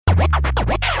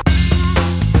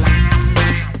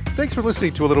Thanks for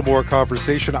listening to A Little More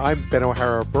Conversation. I'm Ben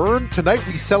O'Hara-Byrne. Tonight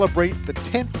we celebrate the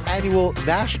 10th annual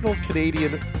National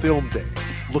Canadian Film Day,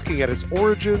 looking at its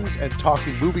origins and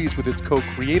talking movies with its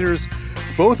co-creators,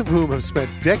 both of whom have spent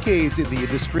decades in the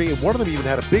industry, and one of them even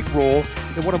had a big role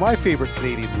in one of my favorite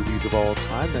Canadian movies of all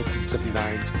time,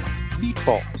 1979's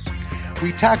Meatballs.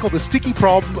 We tackle the sticky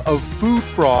problem of food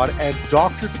fraud and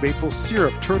doctored maple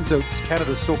syrup. Turns out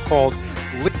Canada's so-called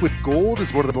liquid gold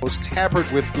is one of the most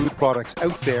tampered with food products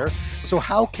out there. So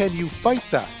how can you fight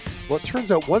that? Well, it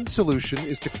turns out one solution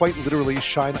is to quite literally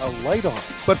shine a light on it.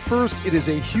 But first, it is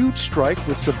a huge strike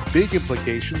with some big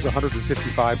implications.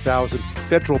 155,000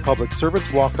 federal public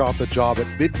servants walked off the job at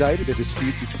midnight in a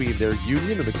dispute between their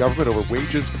union and the government over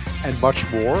wages and much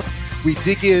more. We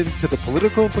dig into the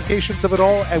political implications of it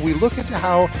all, and we look into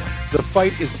how the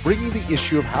fight is bringing the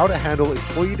issue of how to handle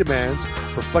employee demands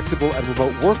for flexible and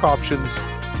remote work options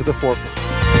to the forefront.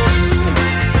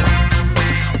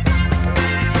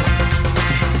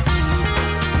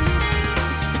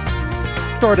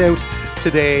 Start out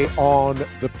today on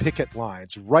the picket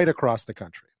lines right across the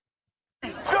country.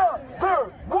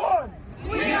 Number one!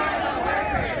 We are the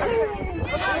workers!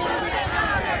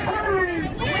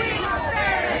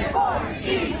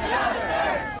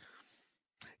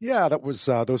 Yeah, that was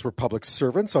those were public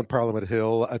servants on Parliament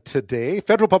Hill today.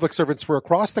 Federal public servants were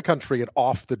across the country and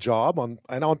off the job on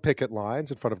picket lines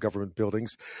in front of government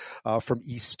buildings from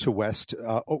east to west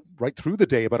right through the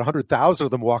day. About 100,000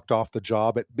 of them walked off the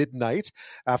job at midnight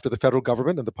after the federal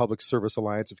government and the Public Service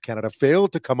Alliance of Canada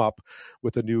failed to come up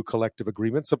with a new collective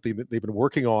agreement, something that they've been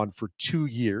working on for 2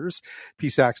 years.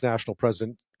 PSAC's national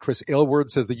president Chris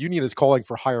Aylward says the union is calling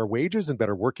for higher wages and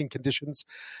better working conditions.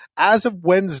 As of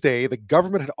Wednesday, the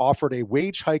government had offered a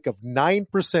wage hike of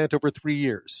 9% over 3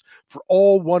 years for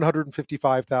all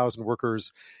 155,000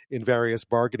 workers in various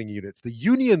bargaining units. The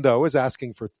union, though, is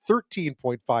asking for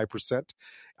 13.5%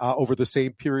 over the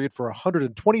same period for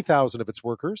 120,000 of its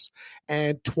workers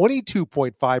and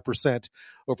 22.5%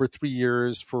 over 3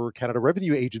 years for Canada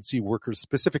Revenue Agency workers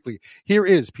specifically. Here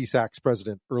is PSAC's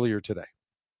president earlier today.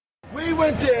 We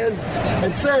went in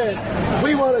and said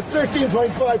we wanted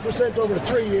 13.5% over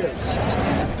 3 years.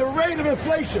 The rate of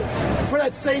inflation for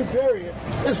that same period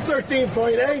is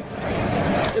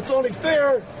 13.8. It's only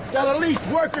fair that at least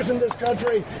workers in this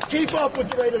country keep up with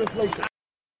the rate of inflation.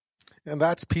 And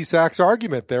that's PSAC's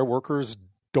argument there. Workers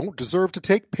don't deserve to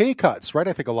take pay cuts, right?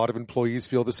 I think a lot of employees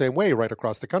feel the same way right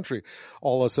across the country.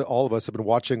 All of us have been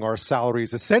watching our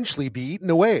salaries essentially be eaten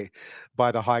away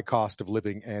by the high cost of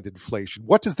living and inflation.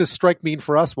 What does this strike mean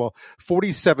for us? Well,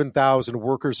 47,000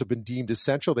 workers have been deemed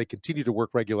essential. They continue to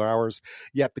work regular hours,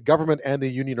 yet the government and the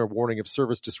union are warning of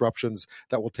service disruptions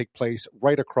that will take place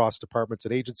right across departments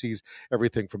and agencies,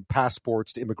 everything from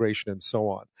passports to immigration and so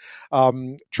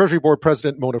on. Treasury Board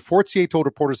President Mona Fortier told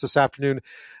reporters this afternoon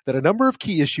that a number of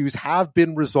key issues have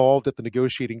been resolved at the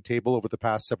negotiating table over the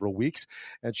past several weeks,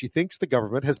 and she thinks the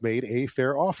government has made a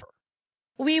fair offer.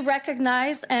 We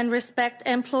recognize and respect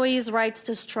employees' rights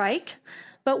to strike,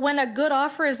 but when a good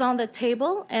offer is on the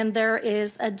table and there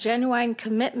is a genuine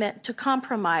commitment to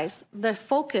compromise, the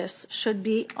focus should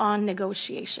be on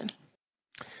negotiation.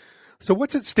 So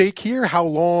what's at stake here? How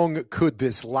long could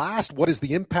this last? What is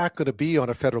the impact going to be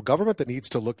on a federal government that needs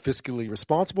to look fiscally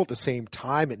responsible? At the same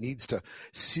time, it needs to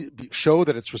show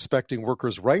that it's respecting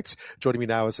workers' rights. Joining me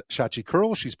now is Shachi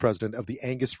Kurl. She's president of the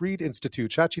Angus Reid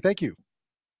Institute. Shachi, thank you.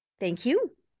 Thank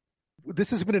you. This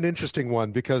has been an interesting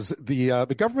one because the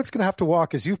government's going to have to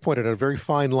walk, as you've pointed out, a very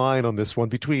fine line on this one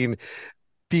between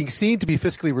being seen to be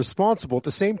fiscally responsible, at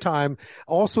the same time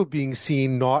also being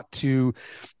seen not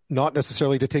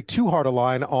necessarily to take too hard a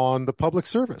line on the public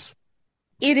service.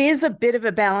 It is a bit of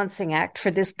a balancing act for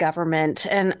this government.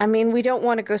 And I mean, we don't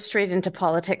want to go straight into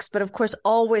politics, but of course,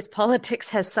 always politics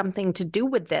has something to do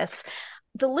with this.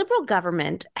 The Liberal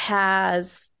government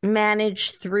has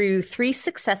managed through 3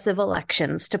 successive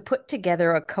elections to put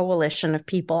together a coalition of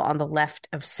people on the left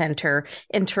of center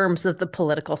in terms of the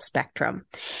political spectrum.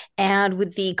 And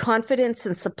with the confidence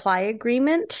and supply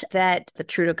agreement that the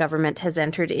Trudeau government has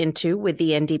entered into with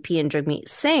the NDP and Jagmeet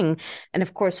Singh, and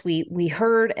of course we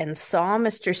heard and saw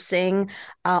Mr. Singh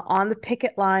on the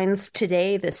picket lines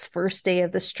today, this first day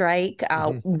of the strike,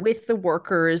 with the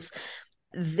workers.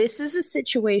 This is a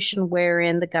situation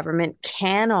wherein the government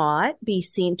cannot be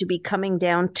seen to be coming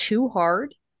down too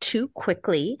hard, too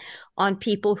quickly on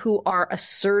people who are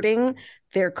asserting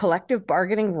their collective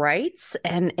bargaining rights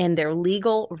and their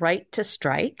legal right to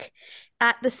strike.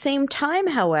 At the same time,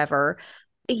 however,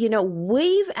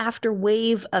 wave after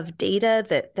wave of data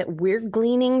that we're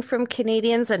gleaning from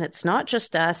Canadians, and it's not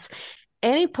just us,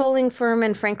 any polling firm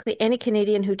and frankly, any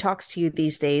Canadian who talks to you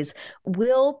these days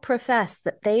will profess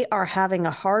that they are having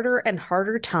a harder and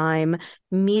harder time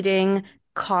meeting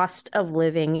cost of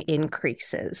living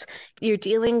increases. You're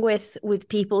dealing with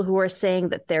people who are saying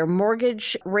that their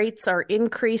mortgage rates are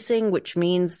increasing, which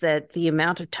means that the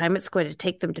amount of time it's going to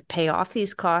take them to pay off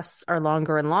these costs are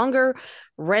longer and longer.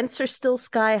 Rents are still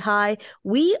sky high.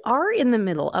 We are in the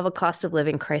middle of a cost of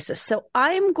living crisis. So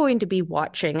I'm going to be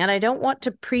watching, and I don't want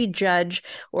to prejudge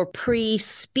or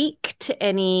pre-speak to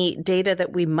any data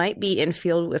that we might be in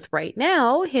field with right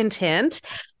now, hint, hint.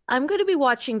 I'm going to be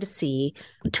watching to see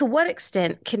to what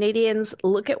extent Canadians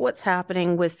look at what's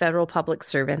happening with federal public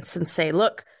servants and say,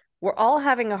 look, we're all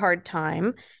having a hard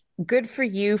time. Good for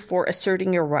you for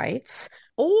asserting your rights.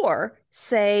 Or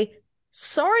say,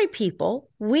 sorry, people,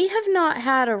 we have not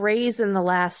had a raise in the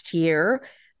last year.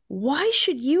 Why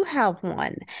should you have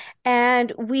one?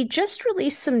 And we just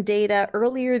released some data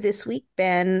earlier this week,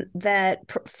 Ben, that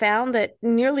found that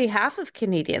nearly half of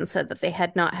Canadians said that they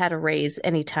had not had a raise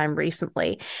anytime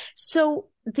recently. So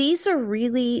these are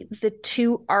really the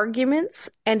two arguments,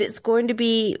 and it's going to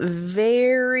be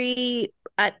very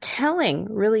telling,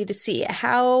 really, to see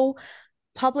how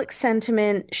public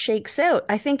sentiment shakes out.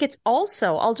 I think it's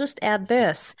also, I'll just add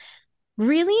this,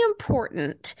 really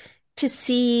important to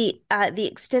see the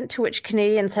extent to which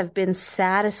Canadians have been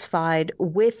satisfied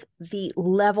with the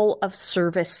level of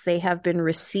service they have been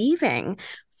receiving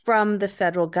from the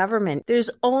federal government. There's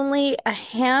only a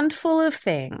handful of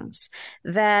things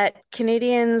that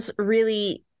Canadians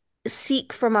really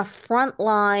seek from a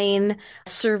frontline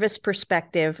service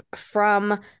perspective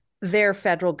from their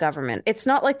federal government. It's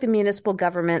not like the municipal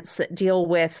governments that deal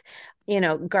with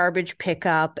garbage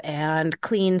pickup and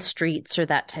clean streets or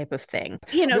that type of thing.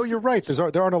 No, you're right.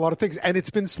 There aren't a lot of things, and it's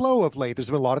been slow of late. There's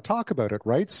been a lot of talk about it,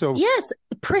 right? So yes,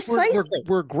 precisely.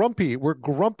 We're grumpy. We're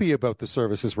grumpy about the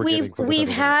services we're getting. We've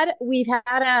had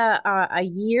a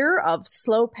year of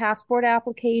slow passport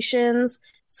applications,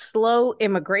 slow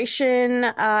immigration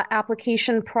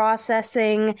application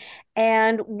processing.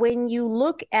 And when you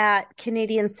look at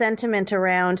Canadian sentiment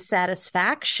around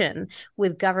satisfaction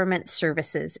with government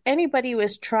services, anybody who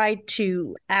has tried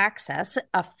to access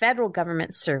a federal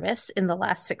government service in the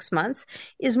last 6 months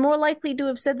is more likely to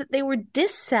have said that they were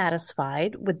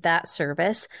dissatisfied with that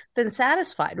service than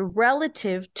satisfied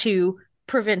relative to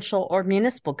provincial or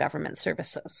municipal government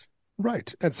services.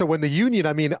 Right. And so when the union,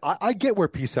 I get where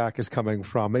PSAC is coming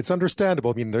from. It's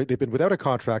understandable. They've been without a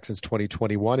contract since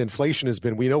 2021. Inflation has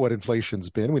been, we know what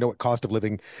inflation's been. We know what cost of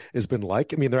living has been like.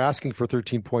 They're asking for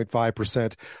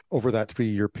 13.5% over that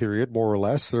 3-year period, more or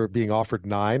less. They're being offered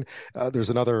 9.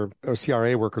 There's another,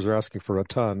 CRA workers are asking for a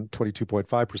ton,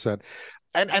 22.5%.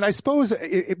 And I suppose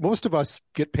most of us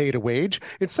get paid a wage.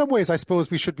 In some ways, I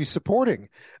suppose we should be supporting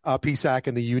PSAC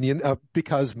and the union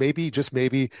because maybe, just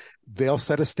maybe, they'll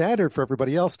set a standard for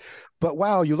everybody else. But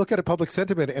wow, you look at a public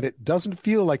sentiment and it doesn't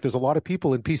feel like there's a lot of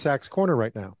people in PSAC's corner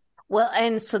right now. Well,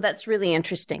 and so that's really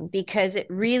interesting because it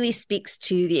really speaks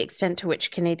to the extent to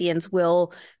which Canadians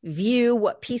will view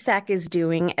what PSAC is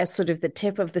doing as sort of the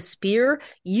tip of the spear.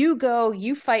 You go,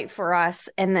 you fight for us,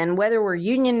 and then whether we're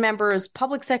union members,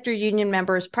 public sector union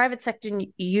members, private sector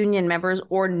union members,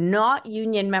 or not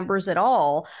union members at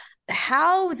all,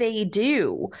 how they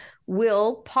do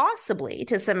will possibly,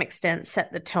 to some extent,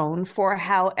 set the tone for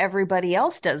how everybody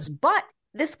else does. But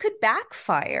this could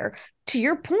backfire. To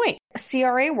your point,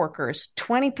 CRA workers,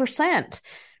 20%.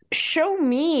 Show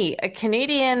me a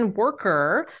Canadian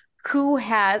worker who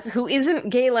isn't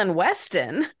Galen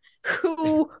Weston,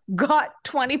 who got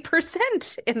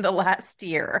 20% in the last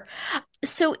year.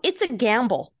 So it's a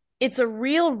gamble. It's a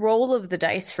real roll of the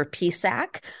dice for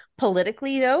PSAC.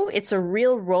 Politically, though, it's a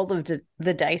real roll of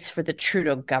the dice for the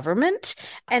Trudeau government.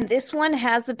 And this one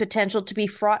has the potential to be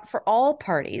fraught for all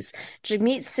parties.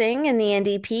 Jagmeet Singh and the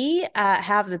NDP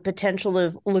have the potential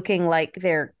of looking like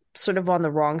they're sort of on the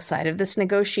wrong side of this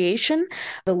negotiation.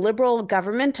 The Liberal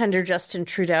government under Justin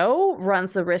Trudeau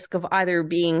runs the risk of either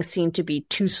being seen to be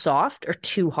too soft or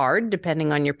too hard,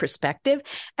 depending on your perspective.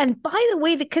 And by the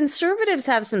way, the Conservatives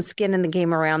have some skin in the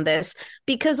game around this,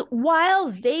 because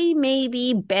while they may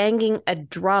be banging a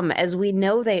drum, as we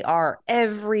know they are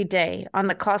every day, on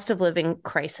the cost of living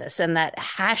crisis and that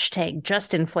hashtag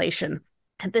just inflation,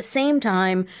 at the same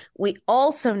time, we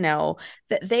also know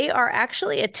that they are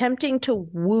actually attempting to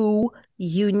woo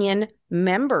union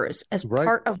members as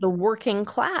part of the working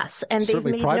class, and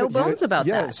certainly they've made no bones about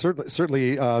that. Yeah,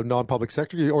 certainly non-public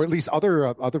sector, or at least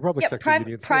other public sector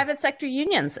unions. Private sector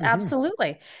unions,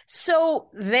 absolutely. So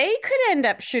they could end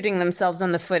up shooting themselves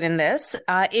in the foot in this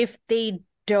if they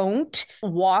don't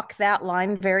walk that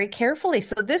line very carefully.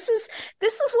 So this is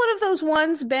one of those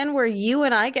ones, Ben, where you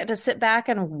and I get to sit back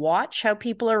and watch how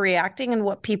people are reacting and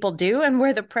what people do, and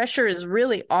where the pressure is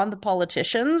really on the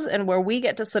politicians, and where we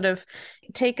get to sort of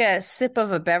take a sip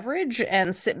of a beverage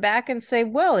and sit back and say,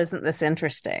 well, isn't this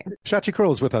interesting? Shachi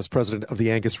Kurl is with us, president of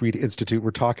the Angus Reid Institute.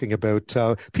 We're talking about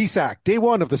PSAC, day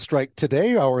one of the strike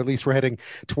today, or at least we're heading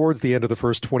towards the end of the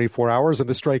first 24 hours, and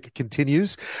the strike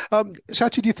continues.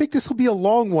 Shachi, do you think this will be a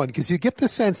long one? Because you get the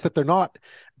sense that they're not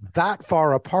that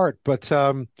far apart, but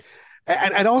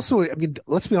and also, I mean,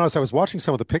 let's be honest, I was watching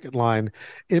some of the picket line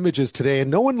images today, and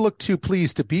no one looked too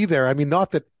pleased to be there. I mean,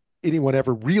 not that anyone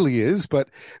ever really is, but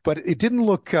it didn't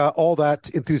look all that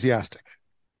enthusiastic.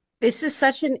 This is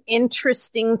such an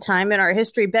interesting time in our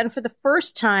history. Ben, for the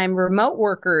first time, remote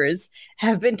workers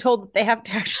have been told that they have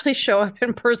to actually show up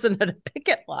in person at a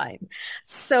picket line.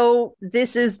 So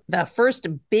this is the first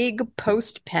big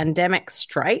post-pandemic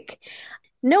strike.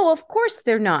 No, of course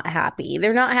they're not happy.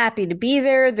 They're not happy to be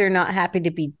there. They're not happy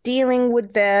to be dealing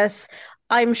with this.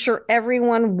 I'm sure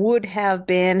everyone would have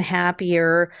been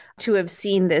happier to have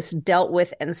seen this dealt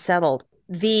with and settled.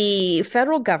 The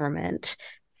federal government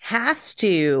has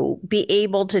to be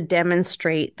able to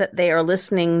demonstrate that they are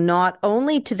listening not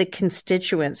only to the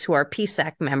constituents who are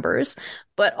PSAC members,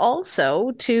 but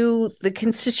also to the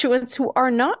constituents who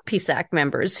are not PSAC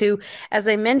members, who, as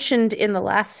I mentioned in the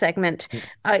last segment,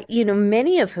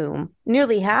 many of whom,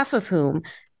 nearly half of whom,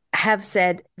 have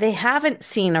said they haven't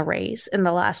seen a raise in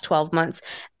the last 12 months.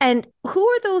 And who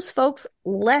are those folks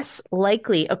less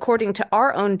likely, according to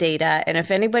our own data? And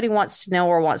if anybody wants to know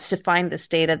or wants to find this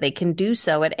data, they can do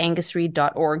so at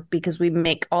angusreid.org, because we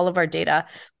make all of our data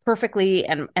perfectly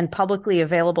and publicly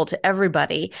available to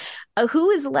everybody. Who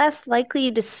is less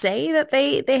likely to say that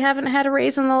they haven't had a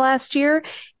raise in the last year?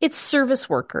 It's service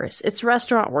workers, it's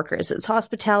restaurant workers, it's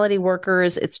hospitality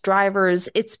workers, it's drivers,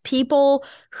 it's people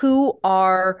who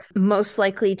are most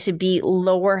likely to be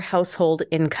lower household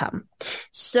income.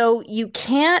 So you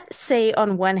can't say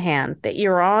on one hand that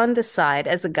you're on the side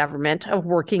as a government of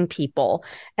working people,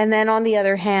 and then on the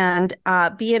other hand,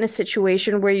 be in a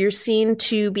situation where you're seen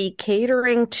to be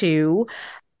catering to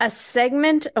a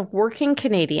segment of working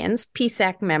Canadians,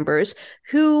 PSAC members,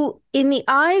 who, in the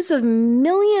eyes of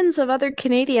millions of other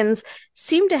Canadians,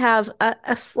 seem to have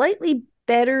a slightly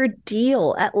better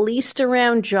deal, at least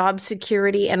around job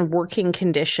security and working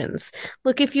conditions.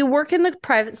 Look, if you work in the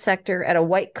private sector at a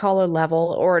white-collar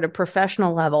level or at a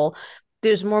professional level,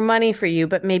 there's more money for you,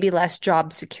 but maybe less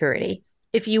job security.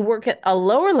 If you work at a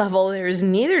lower level, there is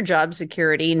neither job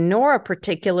security nor a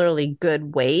particularly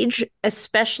good wage,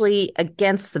 especially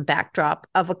against the backdrop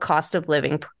of a cost of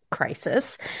living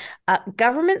crisis.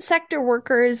 Government sector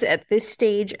workers at this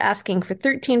stage asking for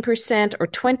 13% or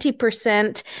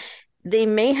 20%, they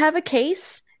may have a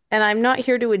case, and I'm not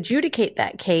here to adjudicate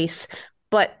that case,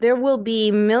 but there will be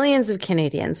millions of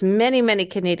Canadians, many, many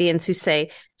Canadians who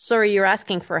say, sorry, you're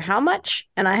asking for how much?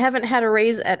 And I haven't had a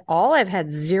raise at all. I've had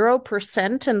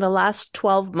 0% in the last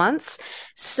 12 months.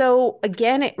 So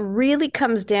again, it really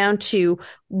comes down to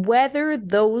whether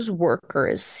those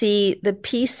workers see the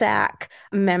PSAC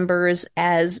members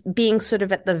as being sort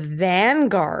of at the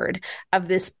vanguard of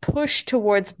this push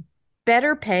towards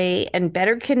better pay and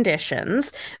better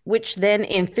conditions, which then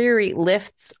in theory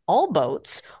lifts all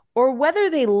boats, or whether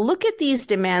they look at these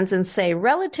demands and say,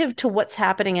 relative to what's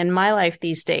happening in my life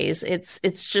these days,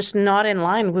 it's just not in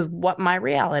line with what my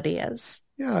reality is.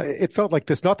 Yeah, it felt like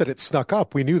this, not that it snuck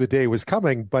up, we knew the day was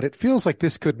coming, but it feels like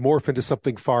this could morph into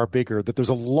something far bigger, that there's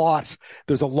a lot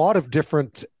of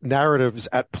different narratives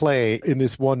at play in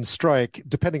this one strike,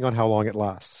 depending on how long it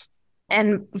lasts.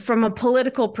 And from a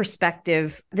political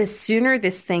perspective, the sooner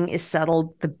this thing is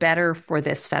settled, the better for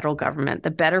this federal government,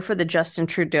 the better for the Justin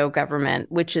Trudeau government,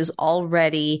 which is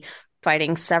already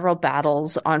fighting several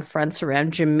battles on fronts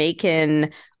around Jamaican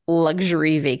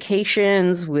luxury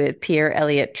vacations with Pierre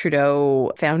Elliott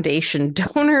Trudeau Foundation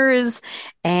donors,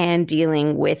 and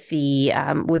dealing with the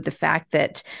fact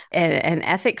that an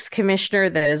ethics commissioner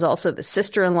that is also the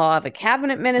sister-in-law of a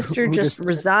cabinet minister just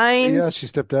resigned. Yeah, she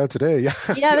stepped down today.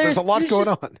 Yeah, there's a lot going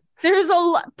on. There's a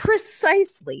lot,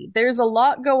 precisely. There's a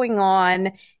lot going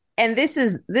on, and this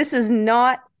is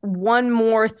not one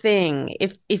more thing.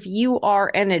 If you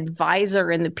are an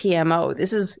advisor in the PMO,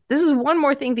 this is one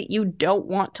more thing that you don't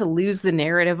want to lose the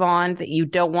narrative on, that you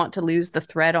don't want to lose the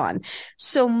thread on.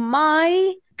 So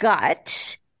my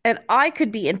gut, and I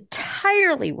could be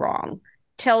entirely wrong,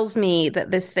 tells me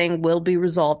that this thing will be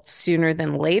resolved sooner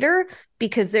than later.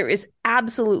 because there is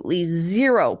absolutely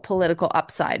zero political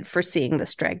upside for seeing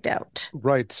this dragged out.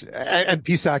 Right. And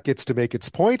PSAC gets to make its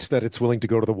point that it's willing to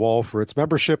go to the wall for its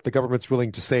membership. The government's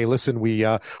willing to say, listen,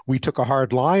 we took a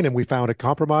hard line and we found a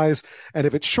compromise. And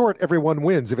if it's short, everyone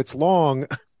wins. If it's long,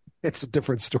 it's a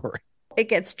different story. It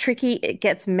gets tricky, it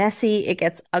gets messy, it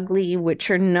gets ugly,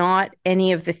 which are not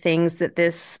any of the things that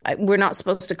we're not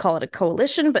supposed to call it a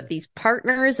coalition, but these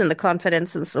partners in the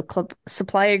Confidence and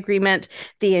Supply Agreement,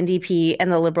 the NDP and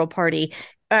the Liberal Party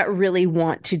really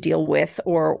want to deal with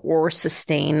or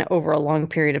sustain over a long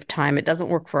period of time. It doesn't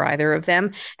work for either of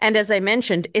them. And as I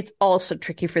mentioned, it's also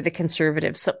tricky for the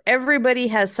Conservatives. So everybody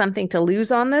has something to lose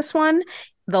on this one,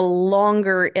 the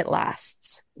longer it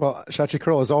lasts. Well, Shachi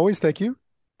Kurl, as always, thank you.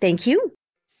 Thank you.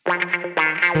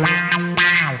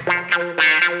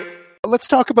 Let's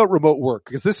talk about remote work,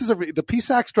 because the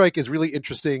PSAC strike is really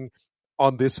interesting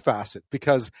on this facet,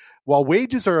 because while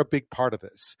wages are a big part of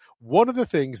this, one of the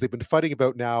things they've been fighting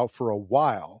about now for a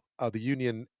while, the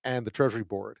union and the Treasury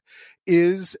Board,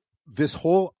 is this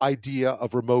whole idea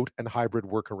of remote and hybrid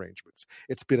work arrangements.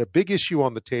 It's been a big issue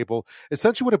on the table.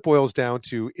 Essentially what it boils down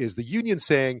to is the union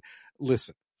saying,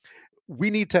 listen, we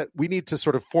need to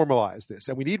sort of formalize this,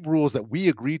 and we need rules that we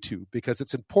agree to, because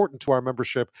it's important to our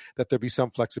membership that there be some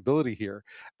flexibility here.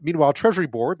 Meanwhile, Treasury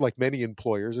Board, like many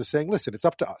employers, is saying, listen, it's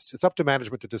up to us. It's up to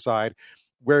management to decide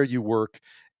where you work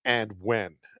and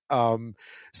when. And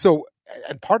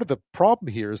part of the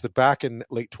problem here is that back in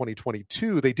late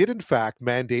 2022, they did in fact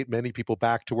mandate many people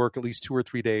back to work at least 2 or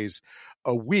 3 days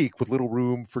a week, with little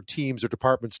room for teams or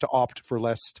departments to opt for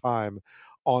less time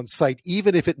on site,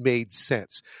 even if it made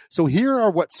sense. So here are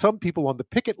what some people on the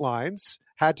picket lines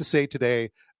had to say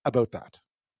today about that.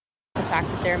 The fact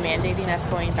that they're mandating us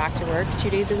going back to work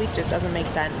 2 days a week just doesn't make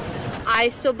sense. I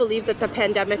still believe that the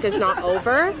pandemic is not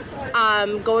over.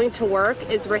 Going to work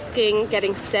is risking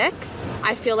getting sick.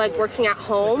 I feel like working at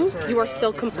home, you are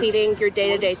still completing your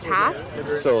day-to-day tasks.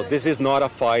 So this is not a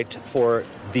fight for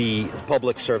the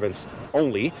public servants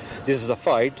only. This is a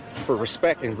fight for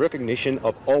respect and recognition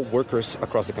of all workers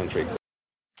across the country.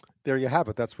 There you have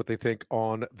it. That's what they think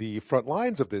on the front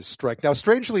lines of this strike. Now,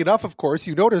 strangely enough, of course,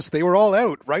 you notice they were all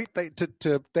out, right? They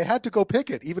had to go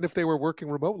picket, even if they were working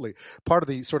remotely. Part of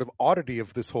the sort of oddity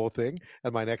of this whole thing,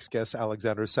 and my next guest,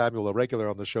 Alexandra Samuel, a regular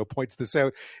on the show, points this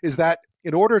out, is that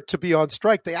in order to be on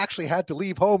strike, they actually had to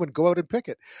leave home and go out and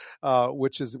picket,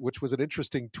 which was an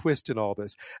interesting twist in all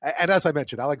this. And as I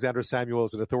mentioned, Alexandra Samuel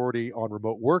is an authority on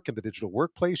remote work and the digital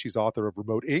workplace. She's author of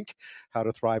Remote Inc., How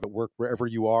to Thrive at Work Wherever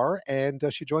You Are. And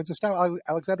she joins us now.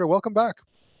 Alexandra, welcome back.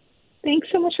 Thanks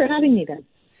so much for having me, Ben.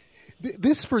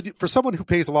 This, for someone who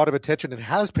pays a lot of attention and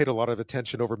has paid a lot of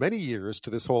attention over many years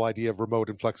to this whole idea of remote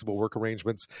and flexible work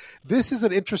arrangements, this is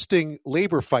an interesting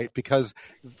labor fight, because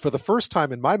for the first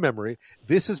time in my memory,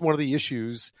 this is one of the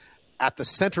issues at the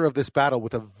center of this battle,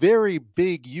 with a very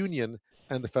big union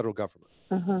and the federal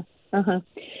government.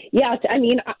 Yes, I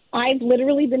mean, I've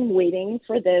literally been waiting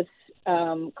for this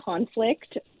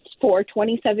conflict for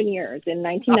 27 years. In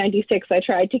 1996, I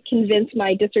tried to convince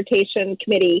my dissertation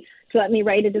committee to let me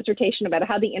write a dissertation about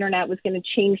how the internet was going to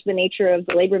change the nature of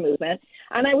the labor movement.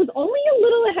 And I was only a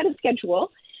little ahead of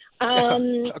schedule.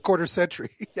 A quarter century,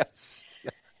 yes.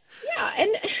 Yeah, and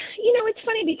it's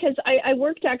funny because I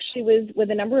worked actually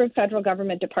with a number of federal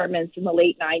government departments in the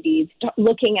late 90s,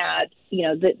 looking at,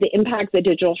 the impact the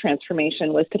digital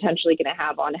transformation was potentially going to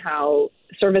have on how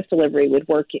service delivery would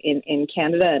work in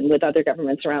Canada and with other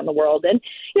governments around the world. And,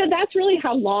 that's really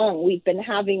how long we've been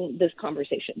having this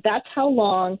conversation. That's how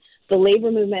long the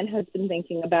labor movement has been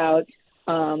thinking about,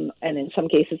 and in some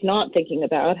cases not thinking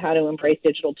about, how to embrace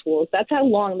digital tools. That's how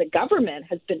long the government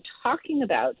has been talking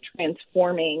about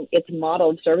transforming its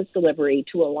model of service delivery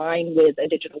to align with a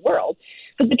digital world.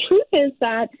 But the truth is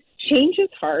that change is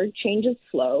hard, change is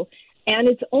slow, and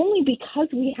it's only because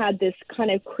we had this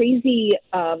kind of crazy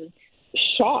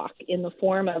shock in the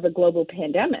form of a global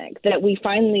pandemic that we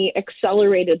finally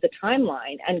accelerated the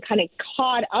timeline and kind of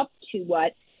caught up to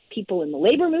what people in the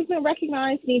labor movement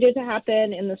recognized needed to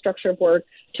happen in the structure of work,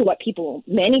 to what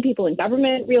many people in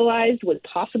government realized was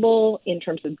possible in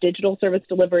terms of digital service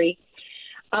delivery.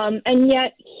 And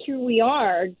yet here we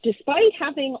are, despite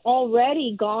having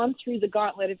already gone through the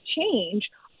gauntlet of change,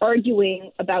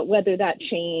 arguing about whether that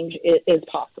change is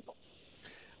possible.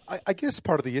 I guess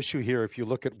part of the issue here, if you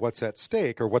look at what's at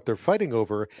stake or what they're fighting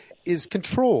over, is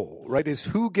control, right? Is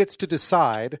who gets to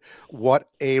decide what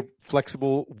is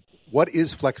flexible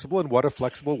and what a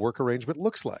flexible work arrangement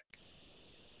looks like.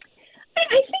 I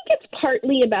think it's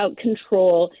partly about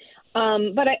control,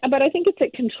 but I think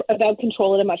it's about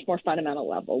control at a much more fundamental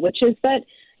level, which is that,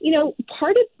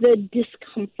 part of the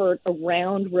discomfort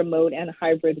around remote and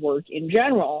hybrid work in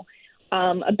general,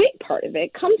 a big part of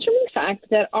it comes from the fact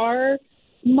that our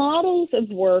models of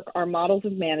work, our models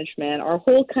of management, our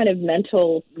whole kind of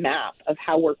mental map of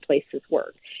how workplaces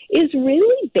work is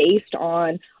really based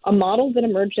on a model that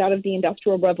emerged out of the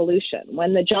Industrial Revolution,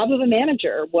 when the job of a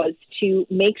manager was to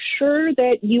make sure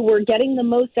that you were getting the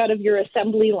most out of your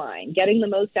assembly line, getting the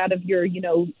most out of your,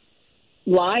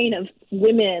 line of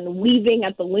women weaving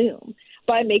at the loom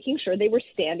by making sure they were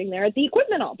standing there at the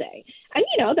equipment all day. And,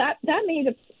 that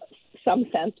made some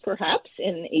sense perhaps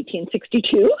in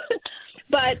 1862.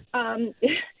 But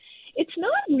it's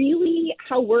not really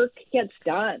how work gets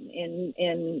done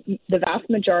in the vast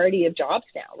majority of jobs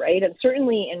now, right? And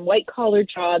certainly in white-collar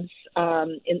jobs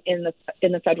in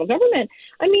the federal government.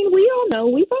 I mean, we all know,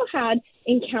 we've all had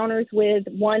encounters with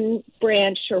one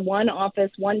branch or one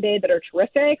office one day that are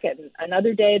terrific and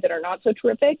another day that are not so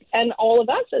terrific. And all of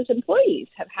us as employees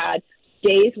have had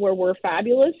days where we're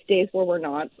fabulous, days where we're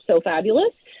not so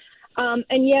fabulous.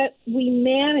 And yet we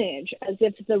manage as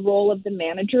if the role of the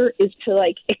manager is to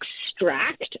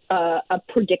extract a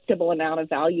predictable amount of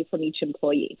value from each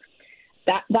employee.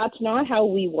 That's not how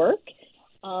we work.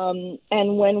 And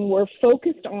when we're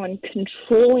focused on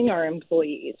controlling our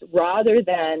employees rather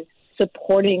than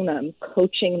supporting them,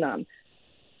 coaching them,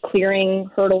 clearing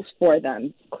hurdles for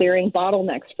them, clearing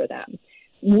bottlenecks for them,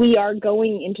 we are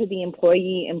going into the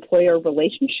employee-employer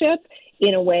relationship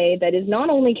in a way that is not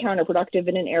only counterproductive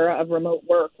in an era of remote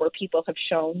work where people have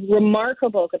shown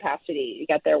remarkable capacity to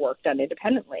get their work done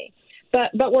independently,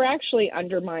 but we're actually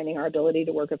undermining our ability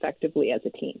to work effectively as a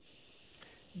team.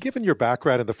 Given your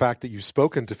background and the fact that you've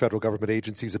spoken to federal government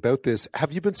agencies about this,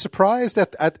 have you been surprised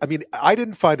I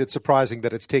didn't find it surprising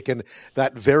that it's taken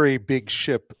that very big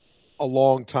ship a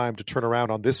long time to turn around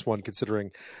on this one,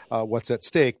 considering what's at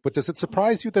stake. But does it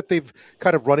surprise you that they've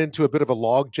kind of run into a bit of a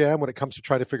logjam when it comes to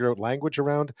trying to figure out language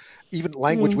around, even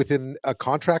language within a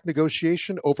contract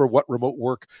negotiation over what remote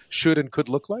work should and could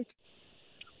look like?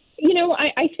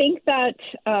 I think that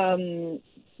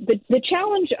the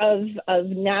challenge of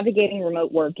navigating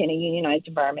remote work in a unionized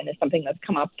environment is something that's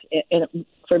come up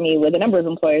for me with a number of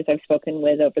employers I've spoken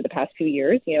with over the past few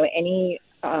years. Any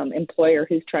employer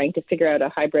who's trying to figure out a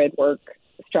hybrid work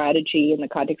strategy in the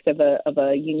context of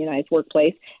a unionized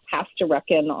workplace has to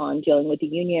reckon on dealing with the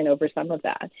union over some of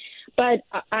that. But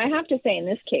I have to say in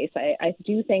this case, I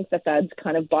do think the feds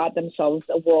kind of bought themselves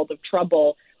a world of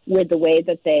trouble with the way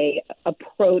that they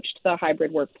approached the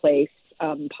hybrid workplace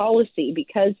policy,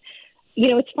 because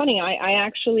it's funny, I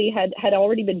actually had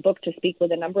already been booked to speak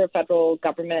with a number of federal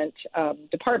government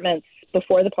departments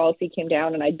before the policy came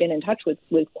down, and I'd been in touch with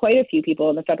quite a few people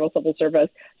in the federal civil service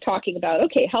talking about,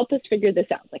 okay, help us figure this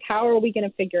out. Like, how are we going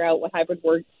to figure out what hybrid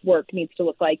work needs to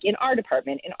look like in our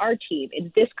department, in our team,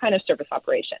 in this kind of service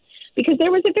operation? Because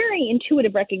there was a very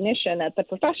intuitive recognition at the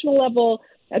professional level,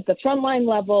 at the frontline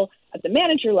level, at the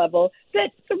manager level,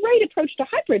 that the right approach to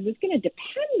hybrid was going to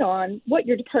depend on what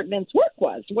your department's work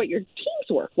was, what your team's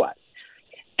work was.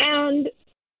 And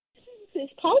this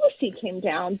policy came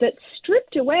down that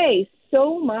stripped away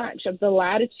so much of the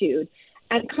latitude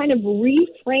and kind of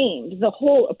reframed the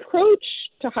whole approach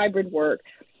to hybrid work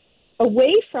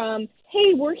away from,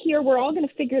 hey, we're here, we're all going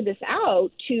to figure this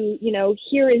out, to,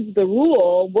 here is the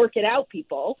rule, work it out,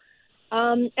 people.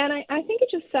 And I think it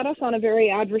just set us on a very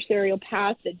adversarial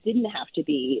path that didn't have to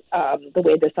be the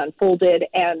way this unfolded,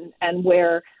 and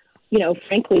where,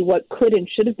 frankly, what could and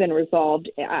should have been resolved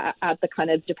at the kind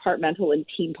of departmental and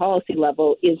team policy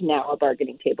level is now a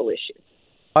bargaining table issue.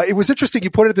 It was interesting. You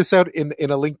pointed this out in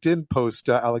a LinkedIn post,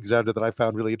 Alexandra, that I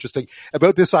found really interesting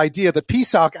about this idea that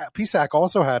PSAC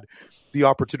also had the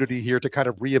opportunity here to kind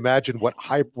of reimagine what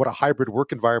a hybrid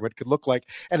work environment could look like,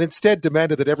 and instead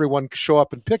demanded that everyone show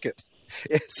up and picket.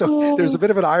 So there's a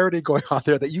bit of an irony going on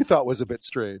there that you thought was a bit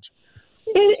strange.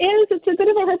 It is. It's a bit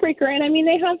of a heartbreaker. And I mean,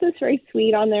 they have this very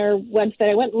sweet on their website.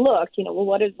 I went and looked,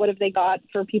 what have they got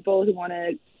for people who want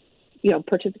to,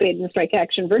 participate in the strike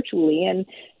action virtually? And,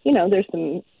 there's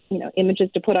some, images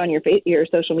to put on your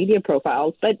social media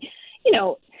profiles. But,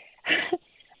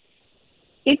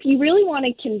 if you really want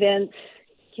to convince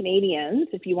Canadians,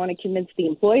 if you want to convince the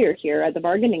employer here at the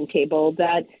bargaining table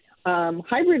that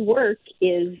hybrid work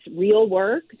is real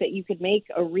work, that you could make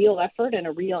a real effort and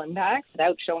a real impact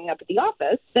without showing up at the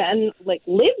office, then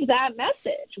live that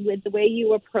message with the way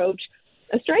you approach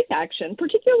a strike action,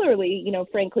 particularly,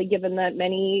 frankly, given that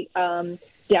many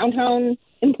downtown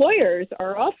employers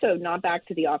are also not back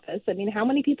to the office. I mean, how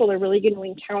many people are really going to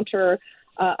encounter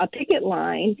a picket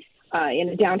line in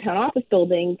a downtown office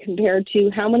building compared to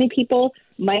how many people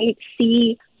might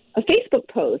see a Facebook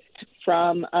post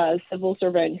from a civil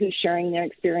servant who's sharing their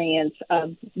experience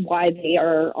of why they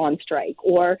are on strike,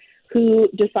 or who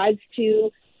decides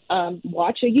to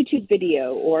watch a YouTube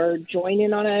video or join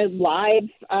in on a live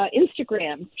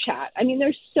Instagram chat. I mean,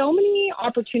 there's so many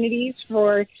opportunities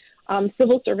for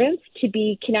civil servants to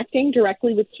be connecting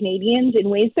directly with Canadians in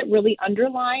ways that really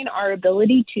underline our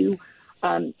ability to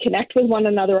connect with one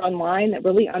another online, that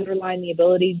really underline the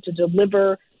ability to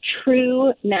deliver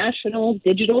true national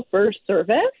digital-first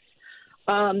service,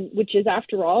 which is,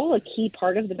 after all, a key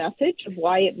part of the message of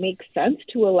why it makes sense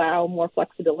to allow more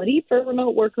flexibility for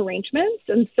remote work arrangements.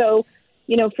 And so,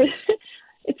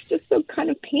 it's just so kind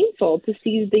of painful to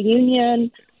see the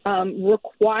union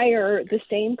require the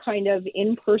same kind of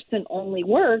in-person only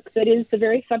work that is the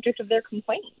very subject of their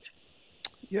complaint.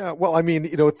 Yeah, well, I mean,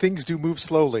 things do move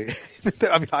slowly.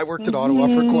 I mean, I worked in Ottawa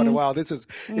for quite a while. It's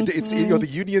the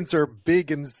unions are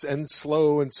big and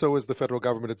slow, and so is the federal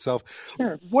government itself.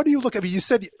 Sure. What do you look? I mean, you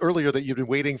said earlier that you've been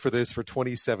waiting for this for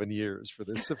 27 years, for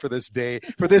this day,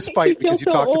 for this fight, because you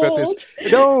talked about this.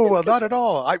 No, well, not at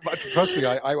all. Trust me,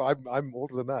 I'm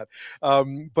older than that.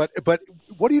 But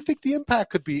what do you think the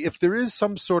impact could be if there is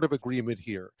some sort of agreement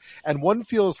here, and one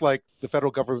feels like the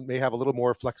federal government may have a little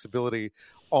more flexibility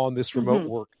on this remote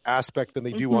work aspect than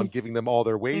they do on giving them all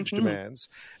their wage demands.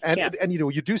 And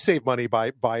you do save money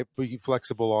by being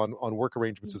flexible on work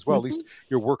arrangements as well. At least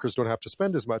your workers don't have to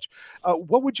spend as much.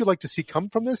 What would you like to see come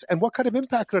from this? And what kind of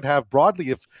impact could it have broadly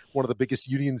if one of the biggest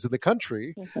unions in the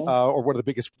country or one of the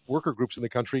biggest worker groups in the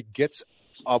country gets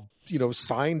a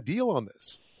signed deal on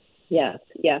this? Yeah.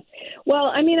 Well,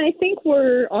 I mean, I think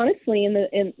we're honestly in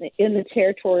the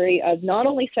territory of not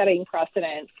only setting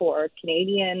precedent for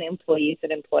Canadian employees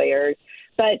and employers,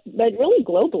 but really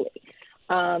globally.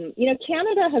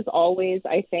 Canada has always,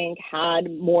 I think,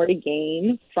 had more to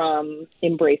gain from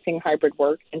embracing hybrid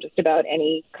work than just about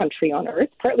any country on earth,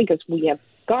 partly because we have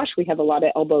a lot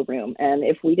of elbow room. And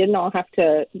if we didn't all have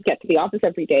to get to the office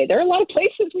every day, there are a lot of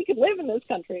places we could live in this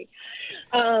country.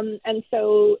 And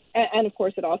of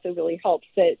course, it also really helps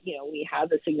that, we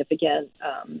have a significant,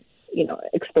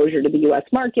 exposure to the U.S.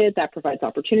 market. That provides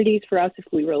opportunities for us if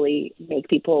we really make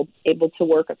people able to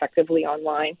work effectively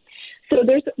online. So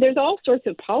there's all sorts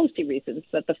of policy reasons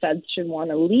that the feds should want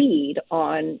to lead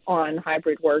on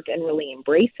hybrid work and really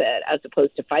embrace it as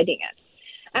opposed to fighting it.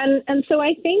 And so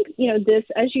I think, this,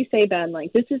 as you say, Ben,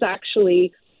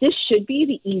 this should be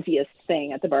the easiest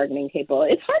thing at the bargaining table.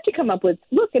 It's hard to come up with,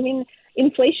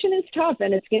 inflation is tough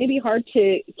and it's going to be hard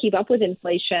to keep up with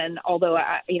inflation, although,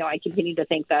 I continue to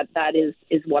think that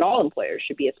is what all employers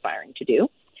should be aspiring to do.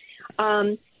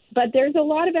 But there's a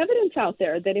lot of evidence out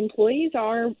there that employees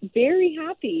are very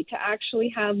happy to actually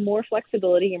have more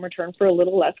flexibility in return for a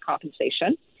little less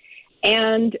compensation.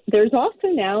 And there's also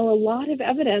now a lot of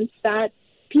evidence that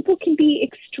people can be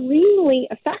extremely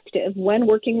effective when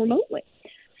working remotely.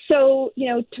 So,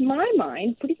 to my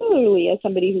mind, particularly as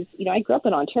somebody who's, I grew up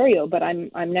in Ontario, but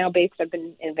I'm now I've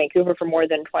been in Vancouver for more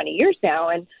than 20 years now,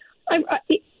 and Ottawa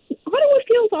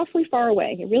feels awfully far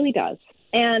away. It really does.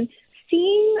 And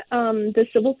seeing the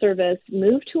civil service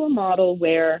move to a model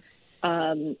where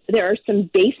there are some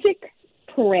basic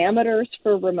parameters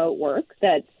for remote work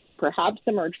that perhaps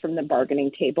emerge from the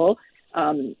bargaining table,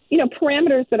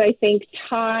 parameters that I think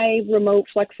tie remote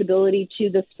flexibility to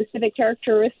the specific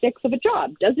characteristics of a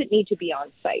job. Does it need to be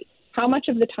on site? How much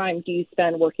of the time do you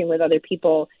spend working with other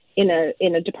people in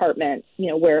a department,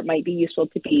 where it might be useful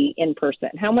to be in person?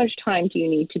 How much time do you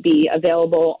need to be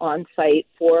available on site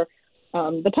for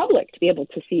the public to be able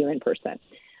to see you in person?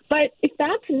 But if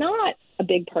that's not a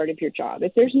big part of your job,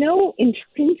 if there's no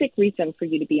intrinsic reason for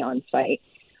you to be on site,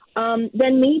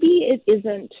 then maybe it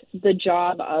isn't the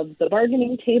job of the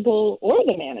bargaining table or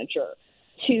the manager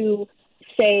to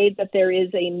say that there is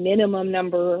a minimum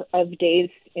number of days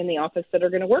in the office that are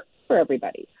going to work for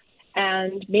everybody.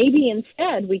 And maybe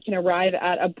instead we can arrive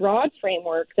at a broad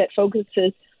framework that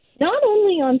focuses not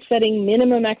only on setting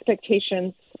minimum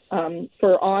expectations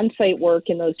for on-site work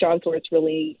in those jobs where it's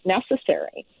really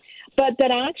necessary, but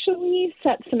that actually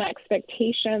sets some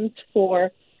expectations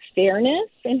for fairness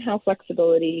in how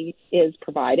flexibility is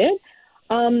provided,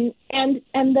 and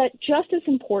that just as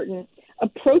important,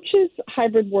 approaches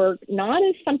hybrid work not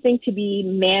as something to be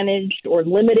managed or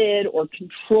limited or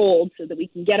controlled so that we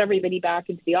can get everybody back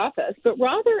into the office, but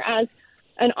rather as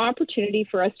an opportunity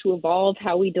for us to evolve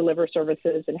how we deliver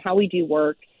services and how we do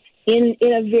work in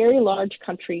a very large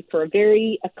country for a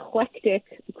very eclectic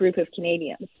group of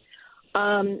Canadians,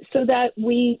 so that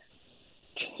we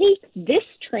take this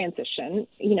transition,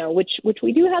 which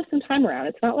we do have some time around.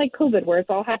 It's not like COVID where it's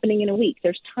all happening in a week.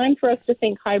 There's time for us to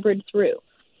think hybrid through.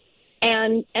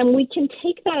 And we can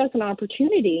take that as an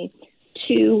opportunity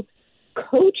to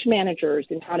coach managers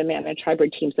in how to manage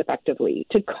hybrid teams effectively,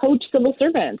 to coach civil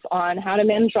servants on how to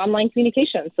manage online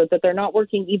communications so that they're not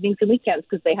working evenings and weekends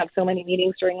because they have so many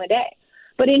meetings during the day.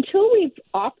 But until we've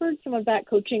offered some of that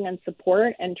coaching and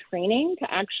support and training to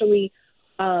actually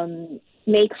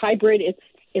make hybrid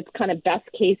its kind of best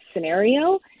case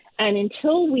scenario, and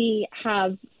until we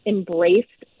have embraced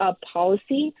a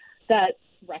policy that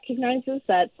recognizes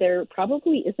that there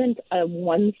probably isn't a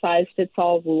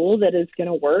one-size-fits-all rule that is going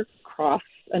to work across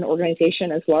an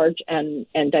organization as large and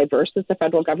diverse as the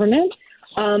federal government,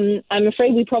 I'm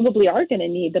afraid we probably are going to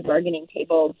need the bargaining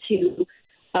table to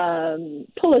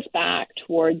pull us back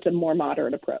towards a more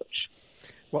moderate approach.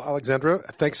 Well, Alexandra,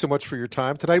 thanks so much for your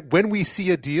time tonight. When we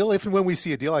see a deal, if and when we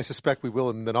see a deal, I suspect we will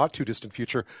in the not too distant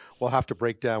future, we'll have to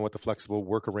break down what the flexible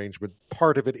work arrangement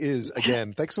part of it is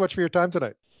again. Thanks so much for your time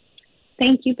tonight.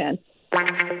 Thank you, Ben.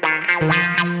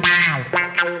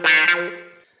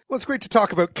 Well, it's great to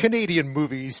talk about Canadian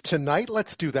movies tonight.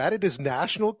 Let's do that. It is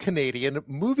National Canadian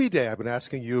Movie Day. I've been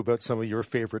asking you about some of your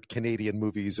favorite Canadian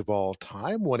movies of all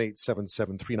time.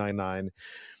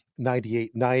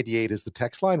 1-877-399-9898 is the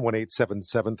text line,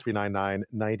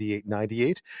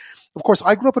 1-877-399-9898. Of course,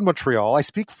 I grew up in Montreal. I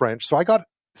speak French, so I got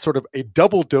sort of a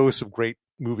double dose of great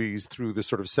movies through the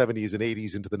sort of 70s and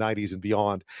 80s into the 90s and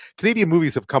beyond. Canadian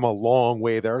movies have come a long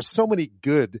way. There are so many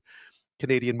good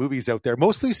Canadian movies out there,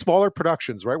 mostly smaller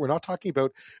productions, right? We're not talking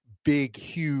about big,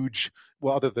 huge,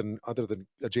 well, other than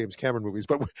James Cameron movies,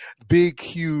 but big,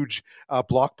 huge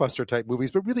blockbuster type movies,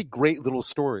 but really great little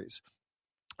stories.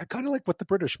 I kind of like what the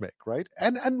British make, right?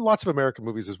 And lots of American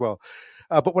movies as well.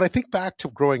 But when I think back to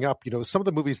growing up, some of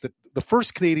the movies the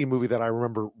first Canadian movie that I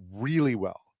remember really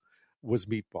well was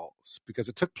Meatballs, because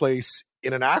it took place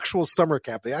in an actual summer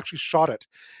camp. They actually shot it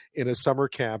in a summer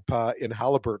camp in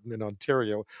Halliburton in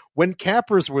Ontario when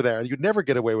campers were there. You'd never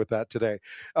get away with that today.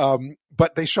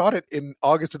 But they shot it in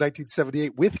August of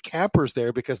 1978 with campers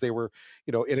there because they were,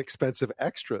 inexpensive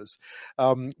extras.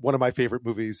 One of my favorite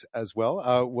movies as well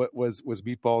was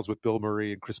Meatballs with Bill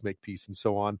Murray and Chris Makepeace and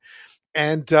so on.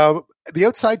 And The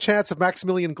Outside Chance of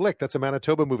Maximilian Glick, that's a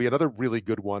Manitoba movie, another really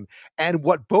good one. And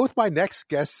what both my next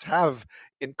guests have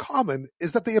in common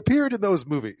is that they appeared in those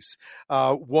movies.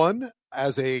 One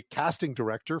as a casting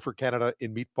director for Canada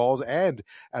in Meatballs and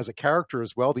as a character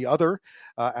as well. The other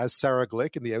as Sarah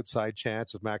Glick in The Outside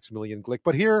Chance of Maximilian Glick.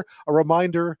 But here, a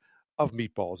reminder of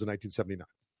Meatballs in 1979.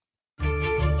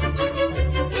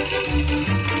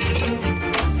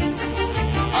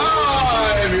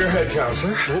 I'm your head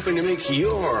counselor, hoping to make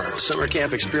your summer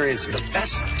camp experience the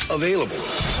best available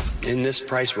in this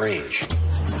price range.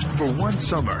 For one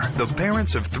summer, the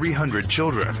parents of 300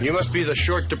 children... You must be the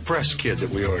short, depressed kid that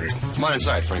we ordered. Come on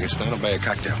inside, Frankenstein. I'll buy you a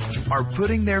cocktail. ...are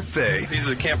putting their faith... These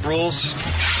are the camp rules.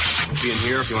 We'll be in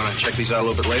here if you want to check these out a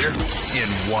little bit later. ...in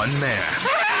one man.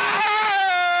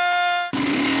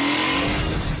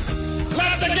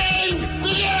 Let the game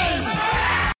begin!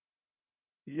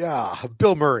 Yeah,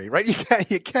 Bill Murray, right?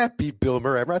 You can't beat Bill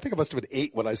Murray. I think I must have been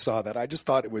 8 when I saw that. I just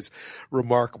thought it was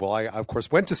remarkable. I, of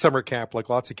course, went to summer camp like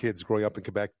lots of kids growing up in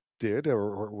Quebec did,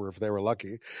 or if they were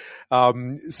lucky.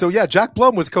 So yeah, Jack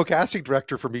Blum was co-casting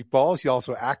director for Meatballs. He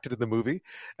also acted in the movie.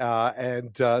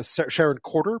 And Sharon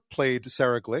Corder played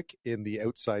Sarah Glick in The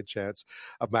Outside Chance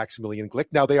of Maximilian Glick.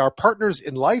 Now, they are partners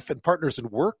in life and partners in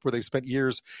work, where they've spent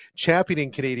years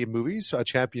championing Canadian movies,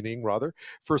 first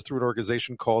through an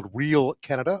organization called Reel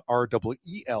Canada,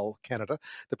 REEL Canada,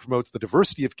 that promotes the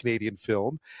diversity of Canadian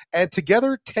film. And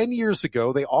together, 10 years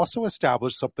ago, they also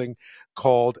established something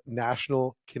called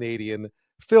National Canadian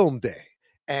Film Day.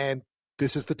 And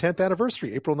this is the 10th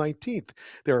anniversary, April 19th.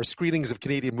 There are screenings of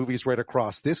Canadian movies right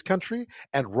across this country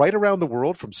and right around the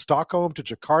world, from Stockholm to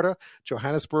Jakarta,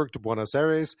 Johannesburg to Buenos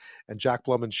Aires. And Jack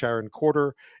Blum and Sharon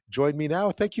Corder join me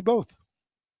now. Thank you both.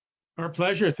 Our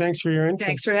pleasure. Thanks for your interest.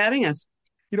 Thanks for having us.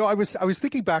 I was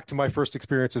thinking back to my first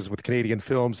experiences with Canadian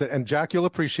films, and Jack, you'll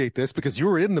appreciate this because you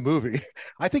were in the movie.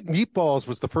 I think Meatballs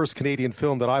was the first Canadian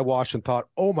film that I watched and thought,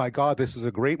 oh my God, this is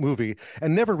a great movie,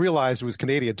 and never realized it was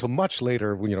Canadian until much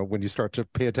later, when you start to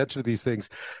pay attention to these things.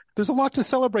 There's a lot to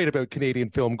celebrate about Canadian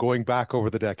film going back over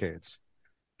the decades.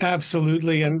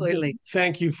 Absolutely. And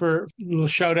thank you for a little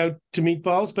shout out to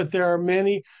Meatballs, but there are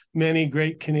many, many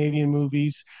great Canadian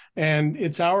movies, and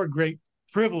it's our great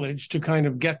privilege to kind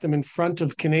of get them in front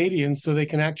of Canadians so they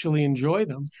can actually enjoy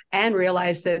them and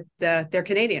realize that they're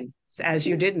Canadian, as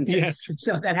you didn't. Yes.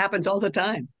 So that happens all the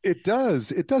time. It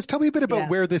does. Tell me a bit about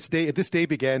where this day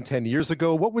began 10 years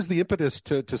ago. What was the impetus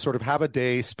to sort of have a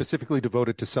day specifically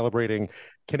devoted to celebrating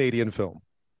Canadian film?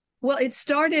 Well, it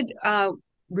started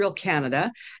Reel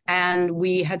Canada, and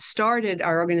we had started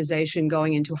our organization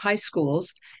going into high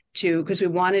schools because we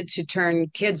wanted to turn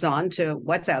kids on to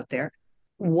what's out there.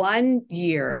 One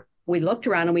year, we looked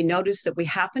around and we noticed that we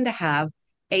happened to have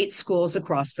 8 schools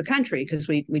across the country, because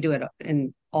we do it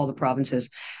in all the provinces.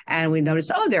 And we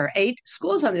noticed, there are 8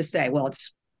 schools on this day. Well,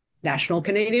 it's National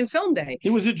Canadian Film Day.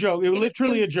 It was a joke. It was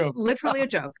literally a joke. Literally a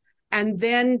joke. And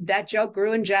then that joke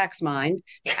grew in Jack's mind.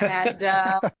 And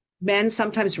men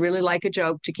sometimes really like a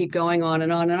joke to keep going on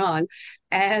and on and on.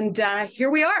 And here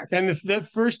we are. And that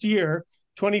first year,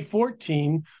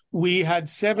 2014, we had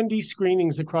 70